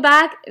hate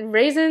Nickelback,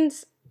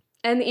 raisins,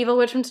 and the evil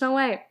witch from Snow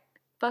White,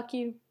 fuck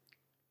you.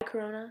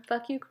 Corona.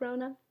 Fuck you,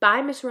 Corona.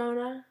 Bye, Miss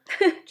Rona.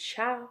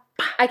 Ciao.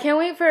 I can't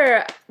wait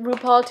for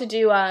RuPaul to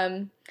do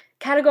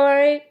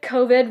category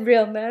COVID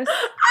realness.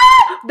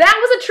 That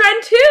was a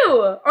trend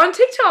too on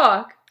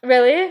TikTok.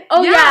 Really?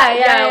 Oh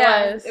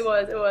yeah,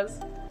 it was.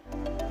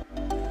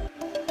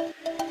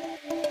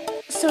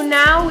 So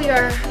now we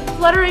are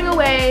fluttering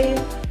away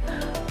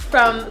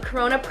from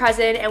Corona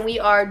present and we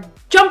are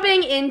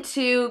jumping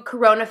into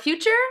Corona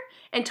future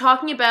and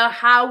talking about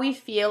how we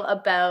feel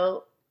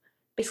about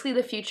basically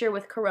the future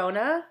with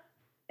Corona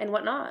and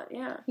whatnot.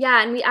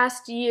 Yeah, and we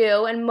asked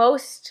you, and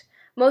most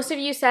of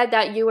you said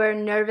that you were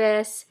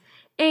nervous,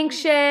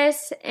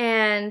 anxious,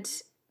 and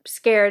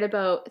scared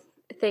about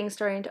things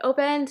starting to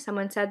open.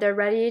 Someone said they're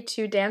ready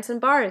to dance in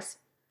bars.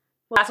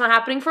 Well, that's not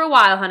happening for a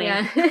while, honey.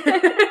 Yeah.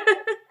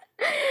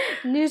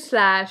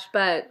 Newsflash,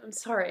 but I'm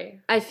sorry.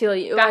 I feel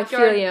you.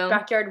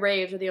 Backyard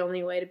raves are the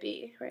only way to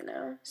be right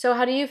now. So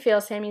how do you feel,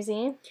 Sammy Z?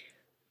 I'm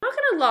not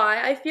gonna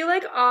lie. I feel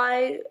like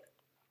I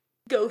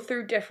go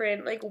through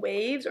different, like,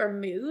 waves or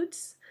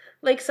moods.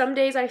 Like, some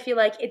days I feel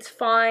like it's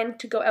fine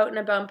to go out and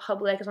about in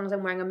public as long as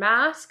I'm wearing a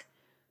mask.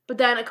 But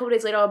then a couple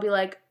days later, I'll be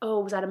like, oh,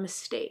 was that a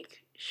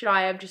mistake? Should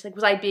I have just, like,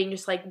 was I being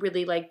just, like,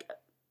 really, like,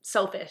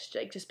 selfish?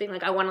 Like, just being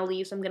like, I want to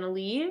leave, so I'm going to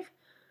leave.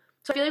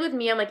 So I feel like with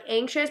me, I'm, like,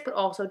 anxious, but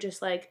also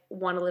just, like,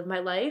 want to live my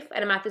life.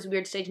 And I'm at this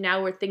weird stage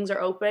now where things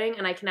are opening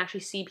and I can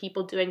actually see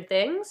people doing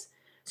things.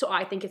 So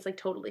I think it's, like,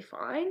 totally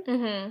fine.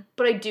 Mm-hmm.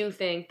 But I do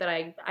think that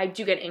I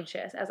do get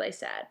anxious, as I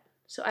said.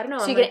 So I don't know.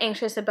 So you get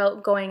anxious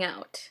about going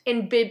out?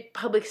 In big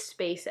public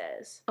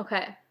spaces.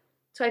 Okay.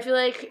 So I feel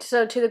like...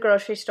 So to the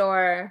grocery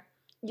store.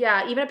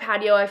 Yeah, even a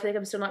patio I feel like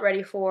I'm still not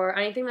ready for.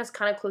 Anything that's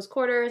kind of close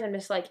quarters, I'm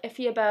just, like,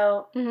 iffy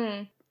about.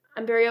 Mm-hmm.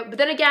 But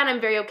then again,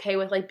 I'm very okay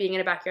with, like, being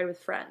in a backyard with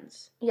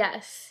friends.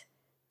 Yes.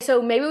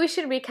 So maybe we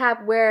should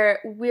recap where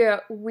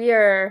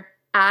we're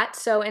at.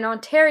 So in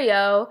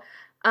Ontario...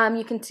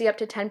 you can see up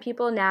to 10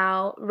 people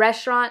now.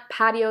 Restaurant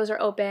patios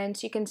are open,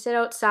 so you can sit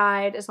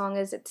outside as long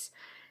as it's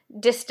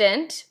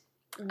distant.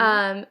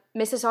 Mm-hmm.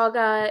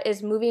 Mississauga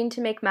is moving to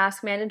make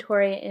mask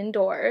mandatory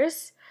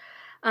indoors.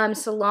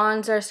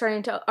 Salons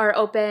are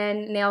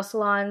open, nail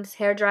salons,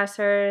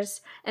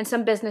 hairdressers, and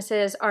some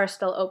businesses are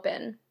still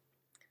open.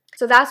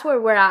 So that's where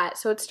we're at.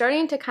 So it's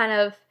starting to kind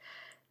of,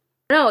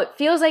 I don't know, it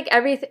feels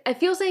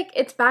like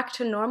it's back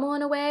to normal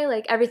in a way,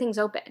 like everything's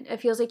open.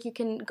 It feels like you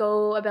can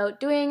go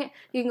about you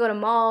can go to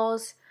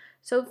malls.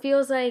 So it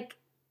feels like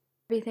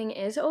everything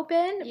is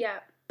open. Yeah.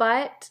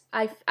 But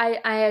I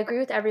agree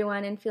with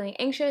everyone in feeling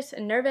anxious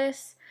and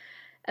nervous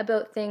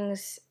about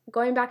things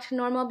going back to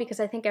normal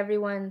because I think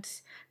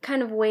everyone's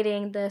kind of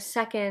waiting the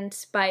second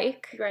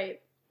spike.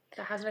 Right.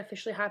 That hasn't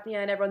officially happened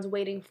yet and everyone's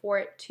waiting for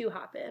it to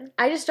happen.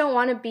 I just don't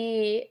want to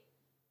be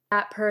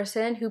that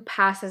person who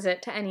passes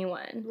it to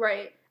anyone.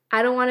 Right.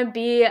 I don't want to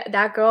be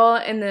that girl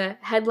in the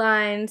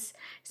headlines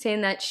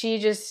saying that she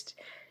just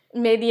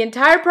made the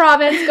entire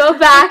province go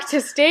back to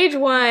stage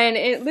 1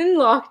 in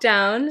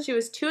lockdown. She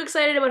was too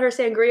excited about her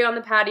sangria on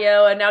the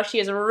patio, and now she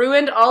has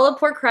ruined all of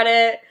Port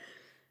Credit.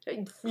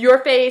 Your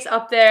face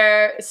up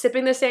there,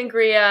 sipping the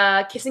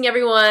sangria, kissing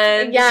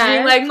everyone, just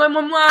being like, mwah,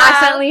 mwah, mwah.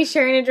 Accidentally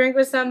sharing a drink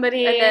with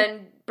somebody. And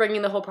then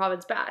bringing the whole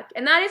province back.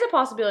 And that is a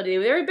possibility.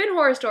 There have been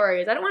horror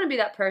stories. I don't want to be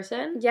that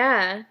person.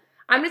 Yeah.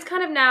 I'm just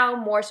kind of now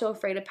more so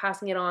afraid of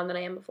passing it on than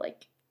I am of,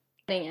 like,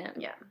 getting it.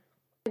 Yeah.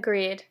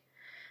 Agreed.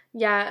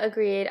 Yeah,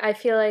 agreed. I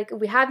feel like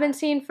we have been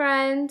seeing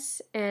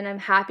friends, and I'm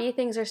happy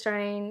things are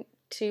starting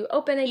to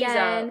open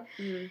again.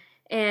 Mm-hmm.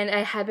 And I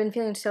have been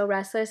feeling so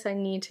restless. I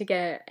need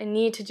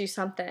to do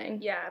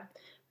something. Yeah.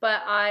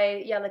 But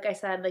like I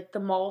said, like, the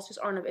malls just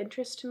aren't of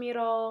interest to me at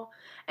all.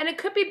 And it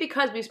could be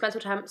because we've spent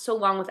so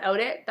long without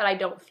it that I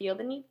don't feel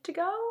the need to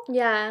go.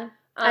 Yeah.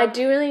 I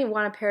do really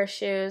want a pair of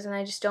shoes, and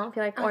I just don't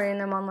feel like ordering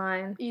them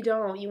online. You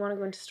don't? You want to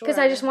go into stores? Because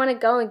I just want to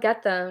go and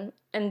get them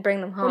and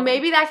bring them home. Well,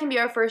 maybe that can be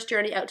our first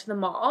journey out to the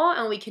mall,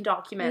 and we can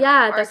document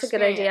our that's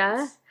experience. A good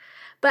idea.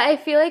 But I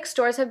feel like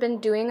stores have been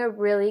doing a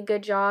really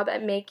good job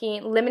at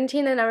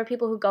limiting the number of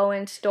people who go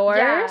in stores.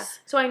 Yeah.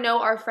 So I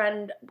know our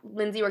friend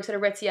Lindsay works at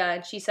Aritzia,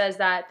 and she says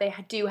that they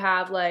do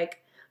have,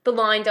 like, the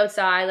lines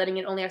outside, letting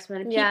in only X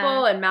amount of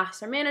people, and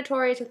masks are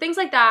mandatory. So things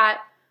like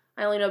that,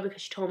 I only know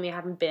because she told me. I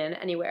haven't been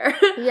anywhere.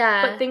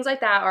 Yeah. But things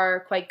like that are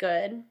quite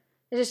good.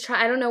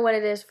 I don't know what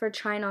it is for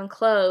trying on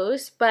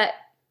clothes, but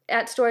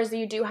at stores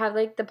you do have,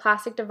 like, the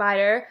plastic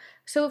divider.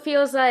 So it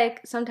feels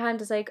like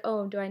sometimes it's like,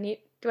 oh, do I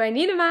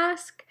need a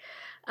mask?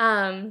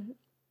 How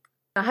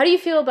do you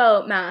feel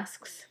about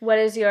masks? What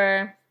is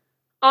your...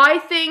 I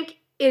think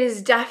it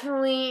is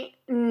definitely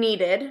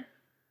needed.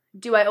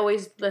 Do I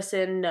always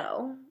listen?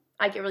 No.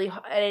 I get really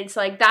hot. And it's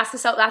like,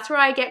 that's where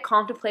I get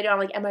contemplated on,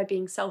 like, am I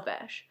being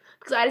selfish?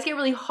 Because I just get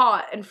really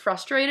hot and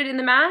frustrated in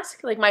the mask.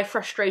 Like, my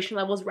frustration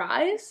levels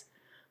rise.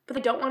 But I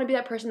don't want to be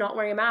that person not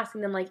wearing a mask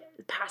and then, like,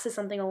 passes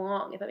something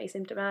along if I'm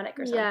asymptomatic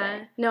or something.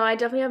 Yeah. No, I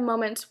definitely have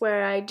moments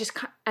where I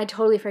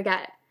totally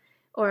forget.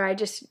 Or I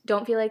just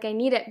don't feel like I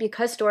need it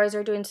because stores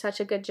are doing such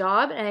a good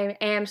job and I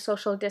am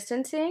social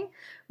distancing,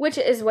 which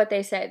is what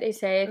they say. They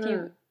say if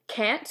you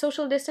can't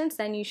social distance,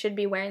 then you should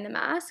be wearing the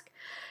mask.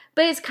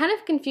 But it's kind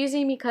of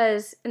confusing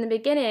because in the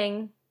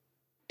beginning,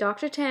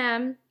 Dr.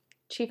 Tam,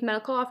 Chief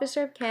Medical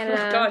Officer of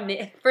Canada...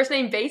 God, first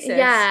name basis.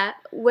 Yeah,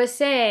 was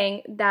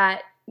saying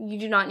that you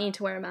do not need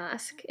to wear a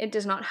mask. It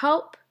does not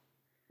help.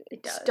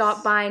 It does.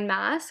 Stop buying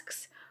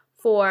masks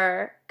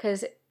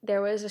because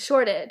there was a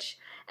shortage.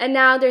 And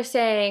now they're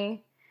saying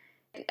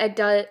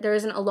there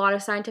isn't a lot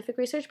of scientific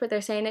research, but they're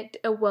saying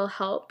it will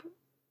help.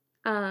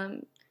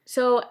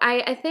 So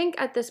I think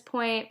at this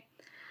point,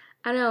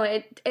 I don't know,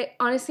 it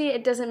honestly,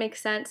 it doesn't make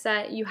sense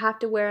that you have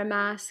to wear a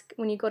mask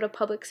when you go to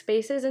public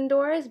spaces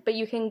indoors, but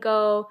you can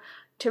go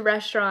to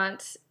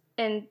restaurants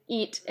and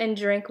eat and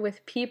drink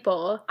with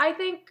people.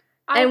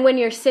 And when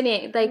you're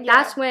sitting,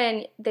 that's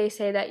when they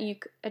say that you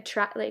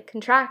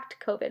contract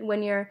COVID,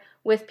 when you're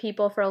with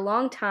people for a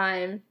long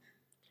time,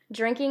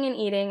 drinking and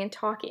eating and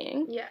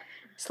talking. Yeah.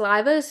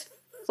 Saliva's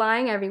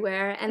flying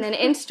everywhere. And then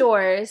in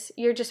stores,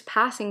 you're just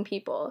passing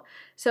people.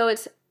 So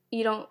it's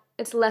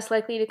less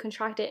likely to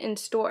contract it in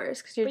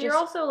stores. You're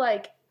also,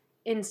 like,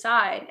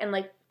 inside and,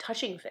 like,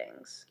 touching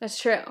things. That's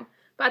true.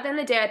 But at the end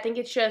of the day, I think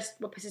it's just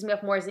what pisses me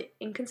off more is the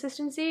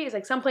inconsistency. It's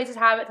like some places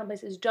have it, some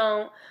places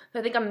don't. So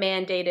I think a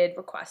mandated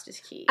request is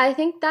key. I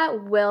think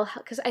that will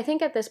help, because I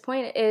think at this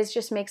point it is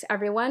just makes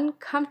everyone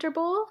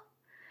comfortable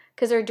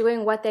because they're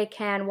doing what they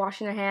can,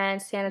 washing their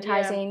hands,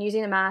 sanitizing,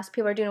 using a mask.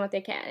 People are doing what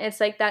they can. It's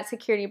like that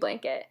security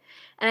blanket.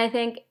 And I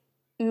think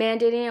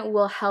mandating it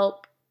will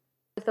help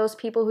with those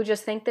people who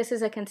just think this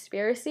is a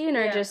conspiracy and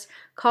are just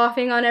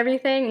coughing on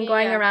everything and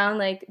going around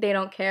like they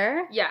don't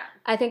care. Yeah.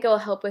 I think it will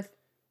help with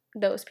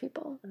those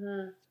people.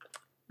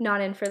 Not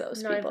in for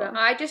those people.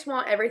 I just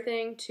want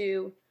everything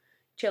to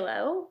chill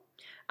out.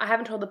 I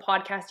haven't told the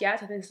podcast yet,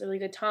 so I think it's a really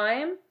good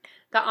time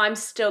that I'm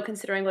still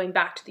considering going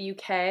back to the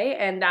UK,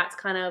 and that's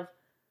kind of,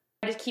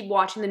 I just keep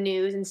watching the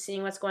news and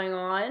seeing what's going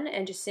on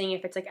and just seeing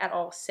if it's like at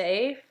all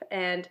safe,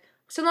 and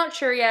I'm still not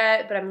sure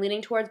yet, but I'm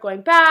leaning towards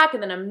going back,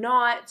 and then I'm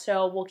not,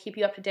 so we'll keep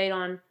you up to date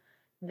on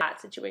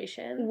that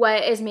situation.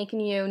 What is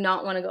making you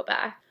not want to go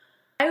back?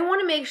 I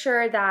want to make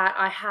sure that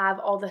I have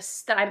all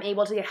this, that I'm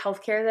able to get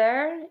healthcare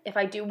there if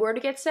I were to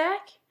get sick.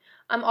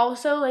 I'm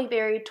also like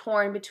very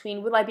torn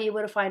between, will I be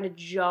able to find a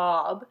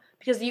job?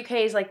 Because the UK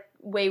is like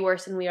way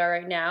worse than we are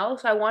right now.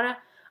 So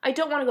I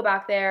don't want to go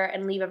back there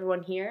and leave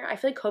everyone here. I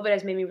feel like COVID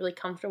has made me really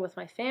comfortable with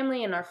my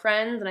family and our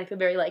friends, and I feel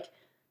very like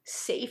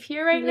safe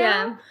here right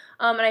now.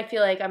 And I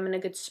feel like I'm in a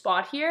good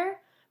spot here.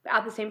 But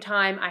at the same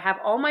time, I have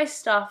all my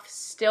stuff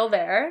still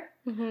there.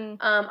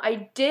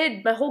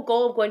 My whole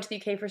goal of going to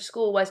the UK for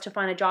school was to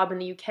find a job in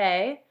the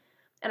UK.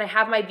 And I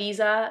have my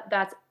visa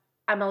that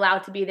I'm allowed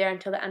to be there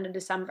until the end of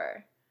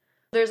December.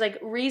 There's like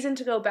reason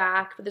to go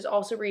back, but there's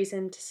also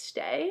reason to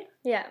stay.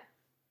 Yeah.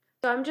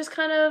 So I'm just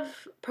kind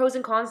of pros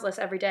and cons list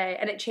every day,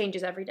 and it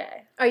changes every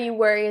day. Are you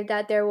worried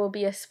that there will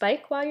be a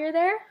spike while you're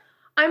there?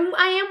 I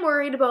am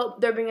worried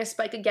about there being a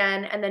spike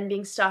again and then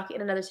being stuck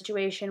in another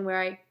situation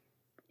where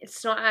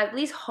it's not at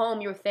least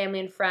home, you're with family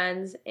and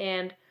friends,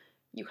 and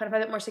you kind of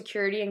have that more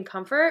security and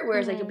comfort,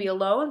 whereas like you'll be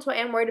alone. So I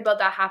am worried about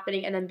that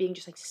happening and then being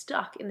just like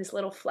stuck in this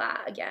little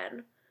flat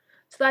again.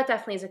 So that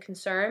definitely is a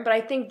concern. But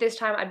I think this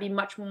time I'd be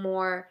much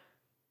more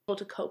able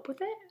to cope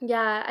with it.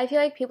 Yeah, I feel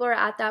like people are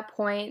at that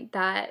point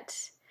that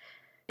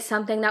it's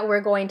something that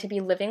we're going to be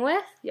living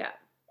with. Yeah.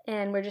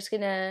 And we're just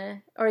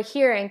gonna, or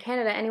here in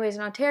Canada anyways,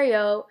 in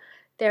Ontario,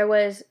 there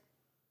was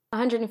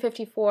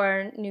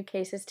 154 new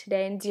cases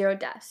today and 0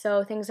 deaths.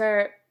 So things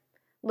are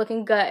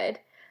looking good.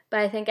 But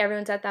I think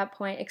everyone's at that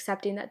point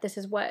accepting that this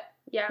is what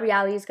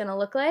reality is going to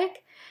look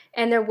like.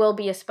 And there will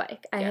be a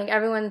spike. I think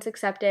everyone's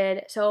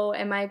accepted. So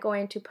am I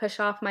going to push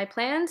off my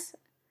plans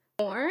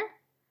more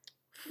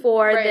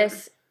for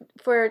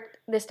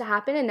this to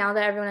happen? And now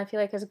that everyone, I feel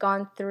like, has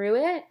gone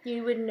through it,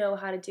 you would know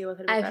how to deal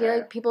with it I feel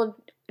like people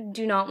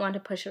do not want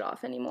to push it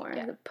off anymore.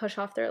 Push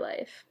off their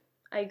life.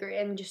 I agree.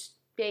 And just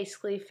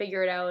basically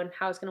figure it out and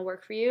how it's going to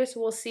work for you.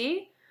 So we'll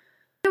see.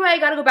 Either way, I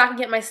gotta go back and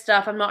get my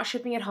stuff. I'm not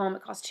shipping it home.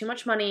 It costs too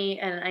much money,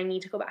 and I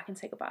need to go back and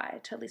say goodbye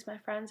to at least my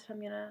friends if I'm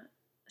gonna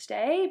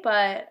stay.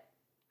 But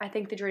I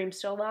think the dream's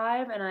still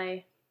alive, and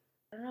I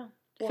don't know.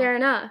 Fair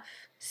enough.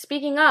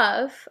 Speaking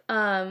of,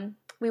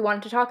 we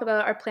wanted to talk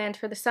about our plans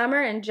for the summer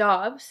and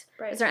jobs.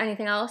 Right. Is there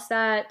anything else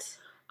that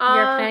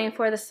you're planning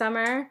for the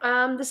summer?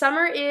 The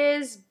summer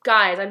is,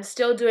 guys, I'm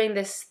still doing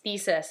this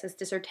thesis, this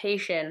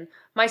dissertation.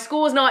 My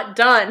school is not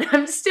done.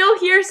 I'm still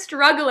here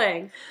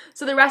struggling.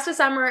 So the rest of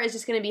summer is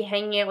just going to be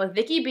hanging out with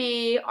Vicky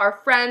B,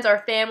 our friends, our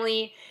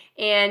family,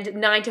 and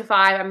 9 to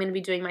 5, I'm going to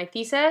be doing my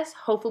thesis.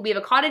 Hopefully we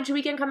have a cottage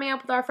weekend coming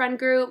up with our friend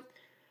group.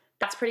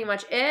 That's pretty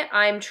much it.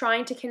 I'm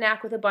trying to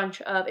connect with a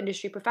bunch of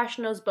industry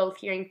professionals, both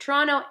here in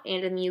Toronto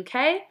and in the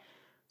UK.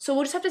 So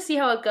we'll just have to see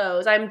how it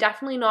goes. I'm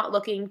definitely not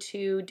looking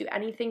to do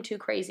anything too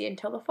crazy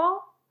until the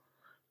fall.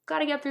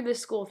 Gotta get through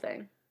this school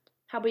thing.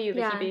 How about you,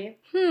 Vicky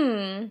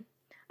B?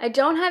 I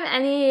don't have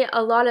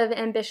a lot of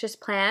ambitious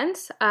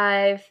plans.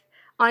 I've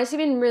honestly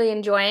been really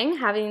enjoying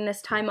having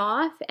this time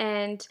off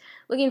and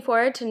looking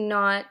forward to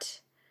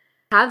not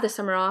have the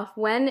summer off.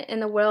 When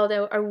in the world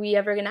are we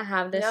ever going to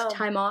have this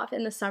time off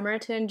in the summer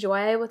to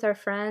enjoy with our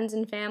friends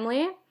and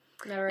family?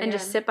 Never again. And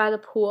just sit by the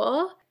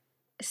pool?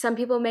 Some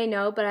people may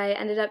know, but I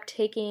ended up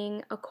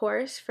taking a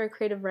course for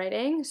creative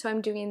writing, so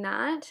I'm doing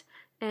that,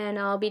 and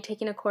I'll be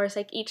taking a course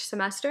like each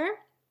semester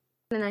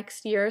the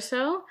next year or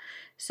so.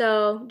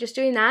 So just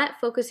doing that,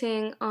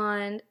 focusing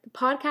on the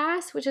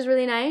podcast, which is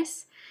really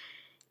nice.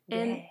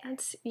 And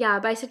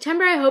by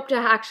September I hope to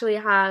actually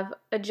have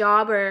a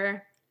job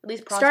or at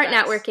least start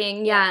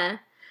networking,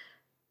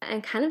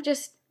 and kind of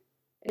just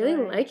really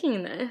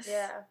liking this.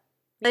 Yeah.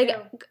 Like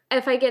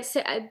if I get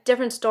sick, a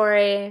different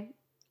story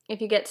if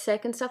you get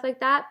sick and stuff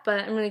like that, but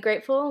I'm really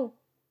grateful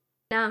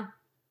now.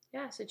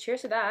 Yeah, so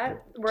cheers to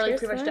that. We're like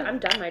pretty much done. I'm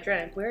done my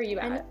drink. Where are you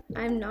at?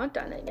 I'm not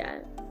done it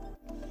yet.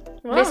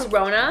 Whoa. Miss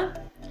Rona.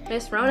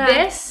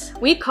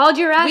 We called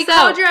your ass out. We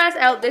called your ass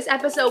out. This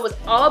episode was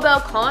all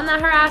about calling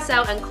her ass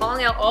out and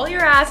calling out all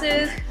your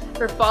asses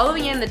for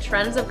following in the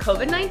trends of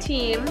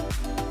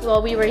COVID-19.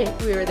 Well, we were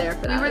there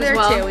for that. We were there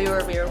too. We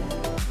were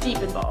deep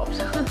involved.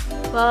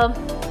 Well,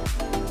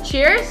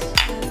 cheers.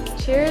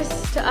 Cheers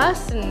to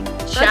us and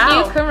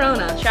ciao. Fuck you,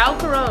 Corona. Ciao,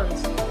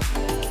 Corones.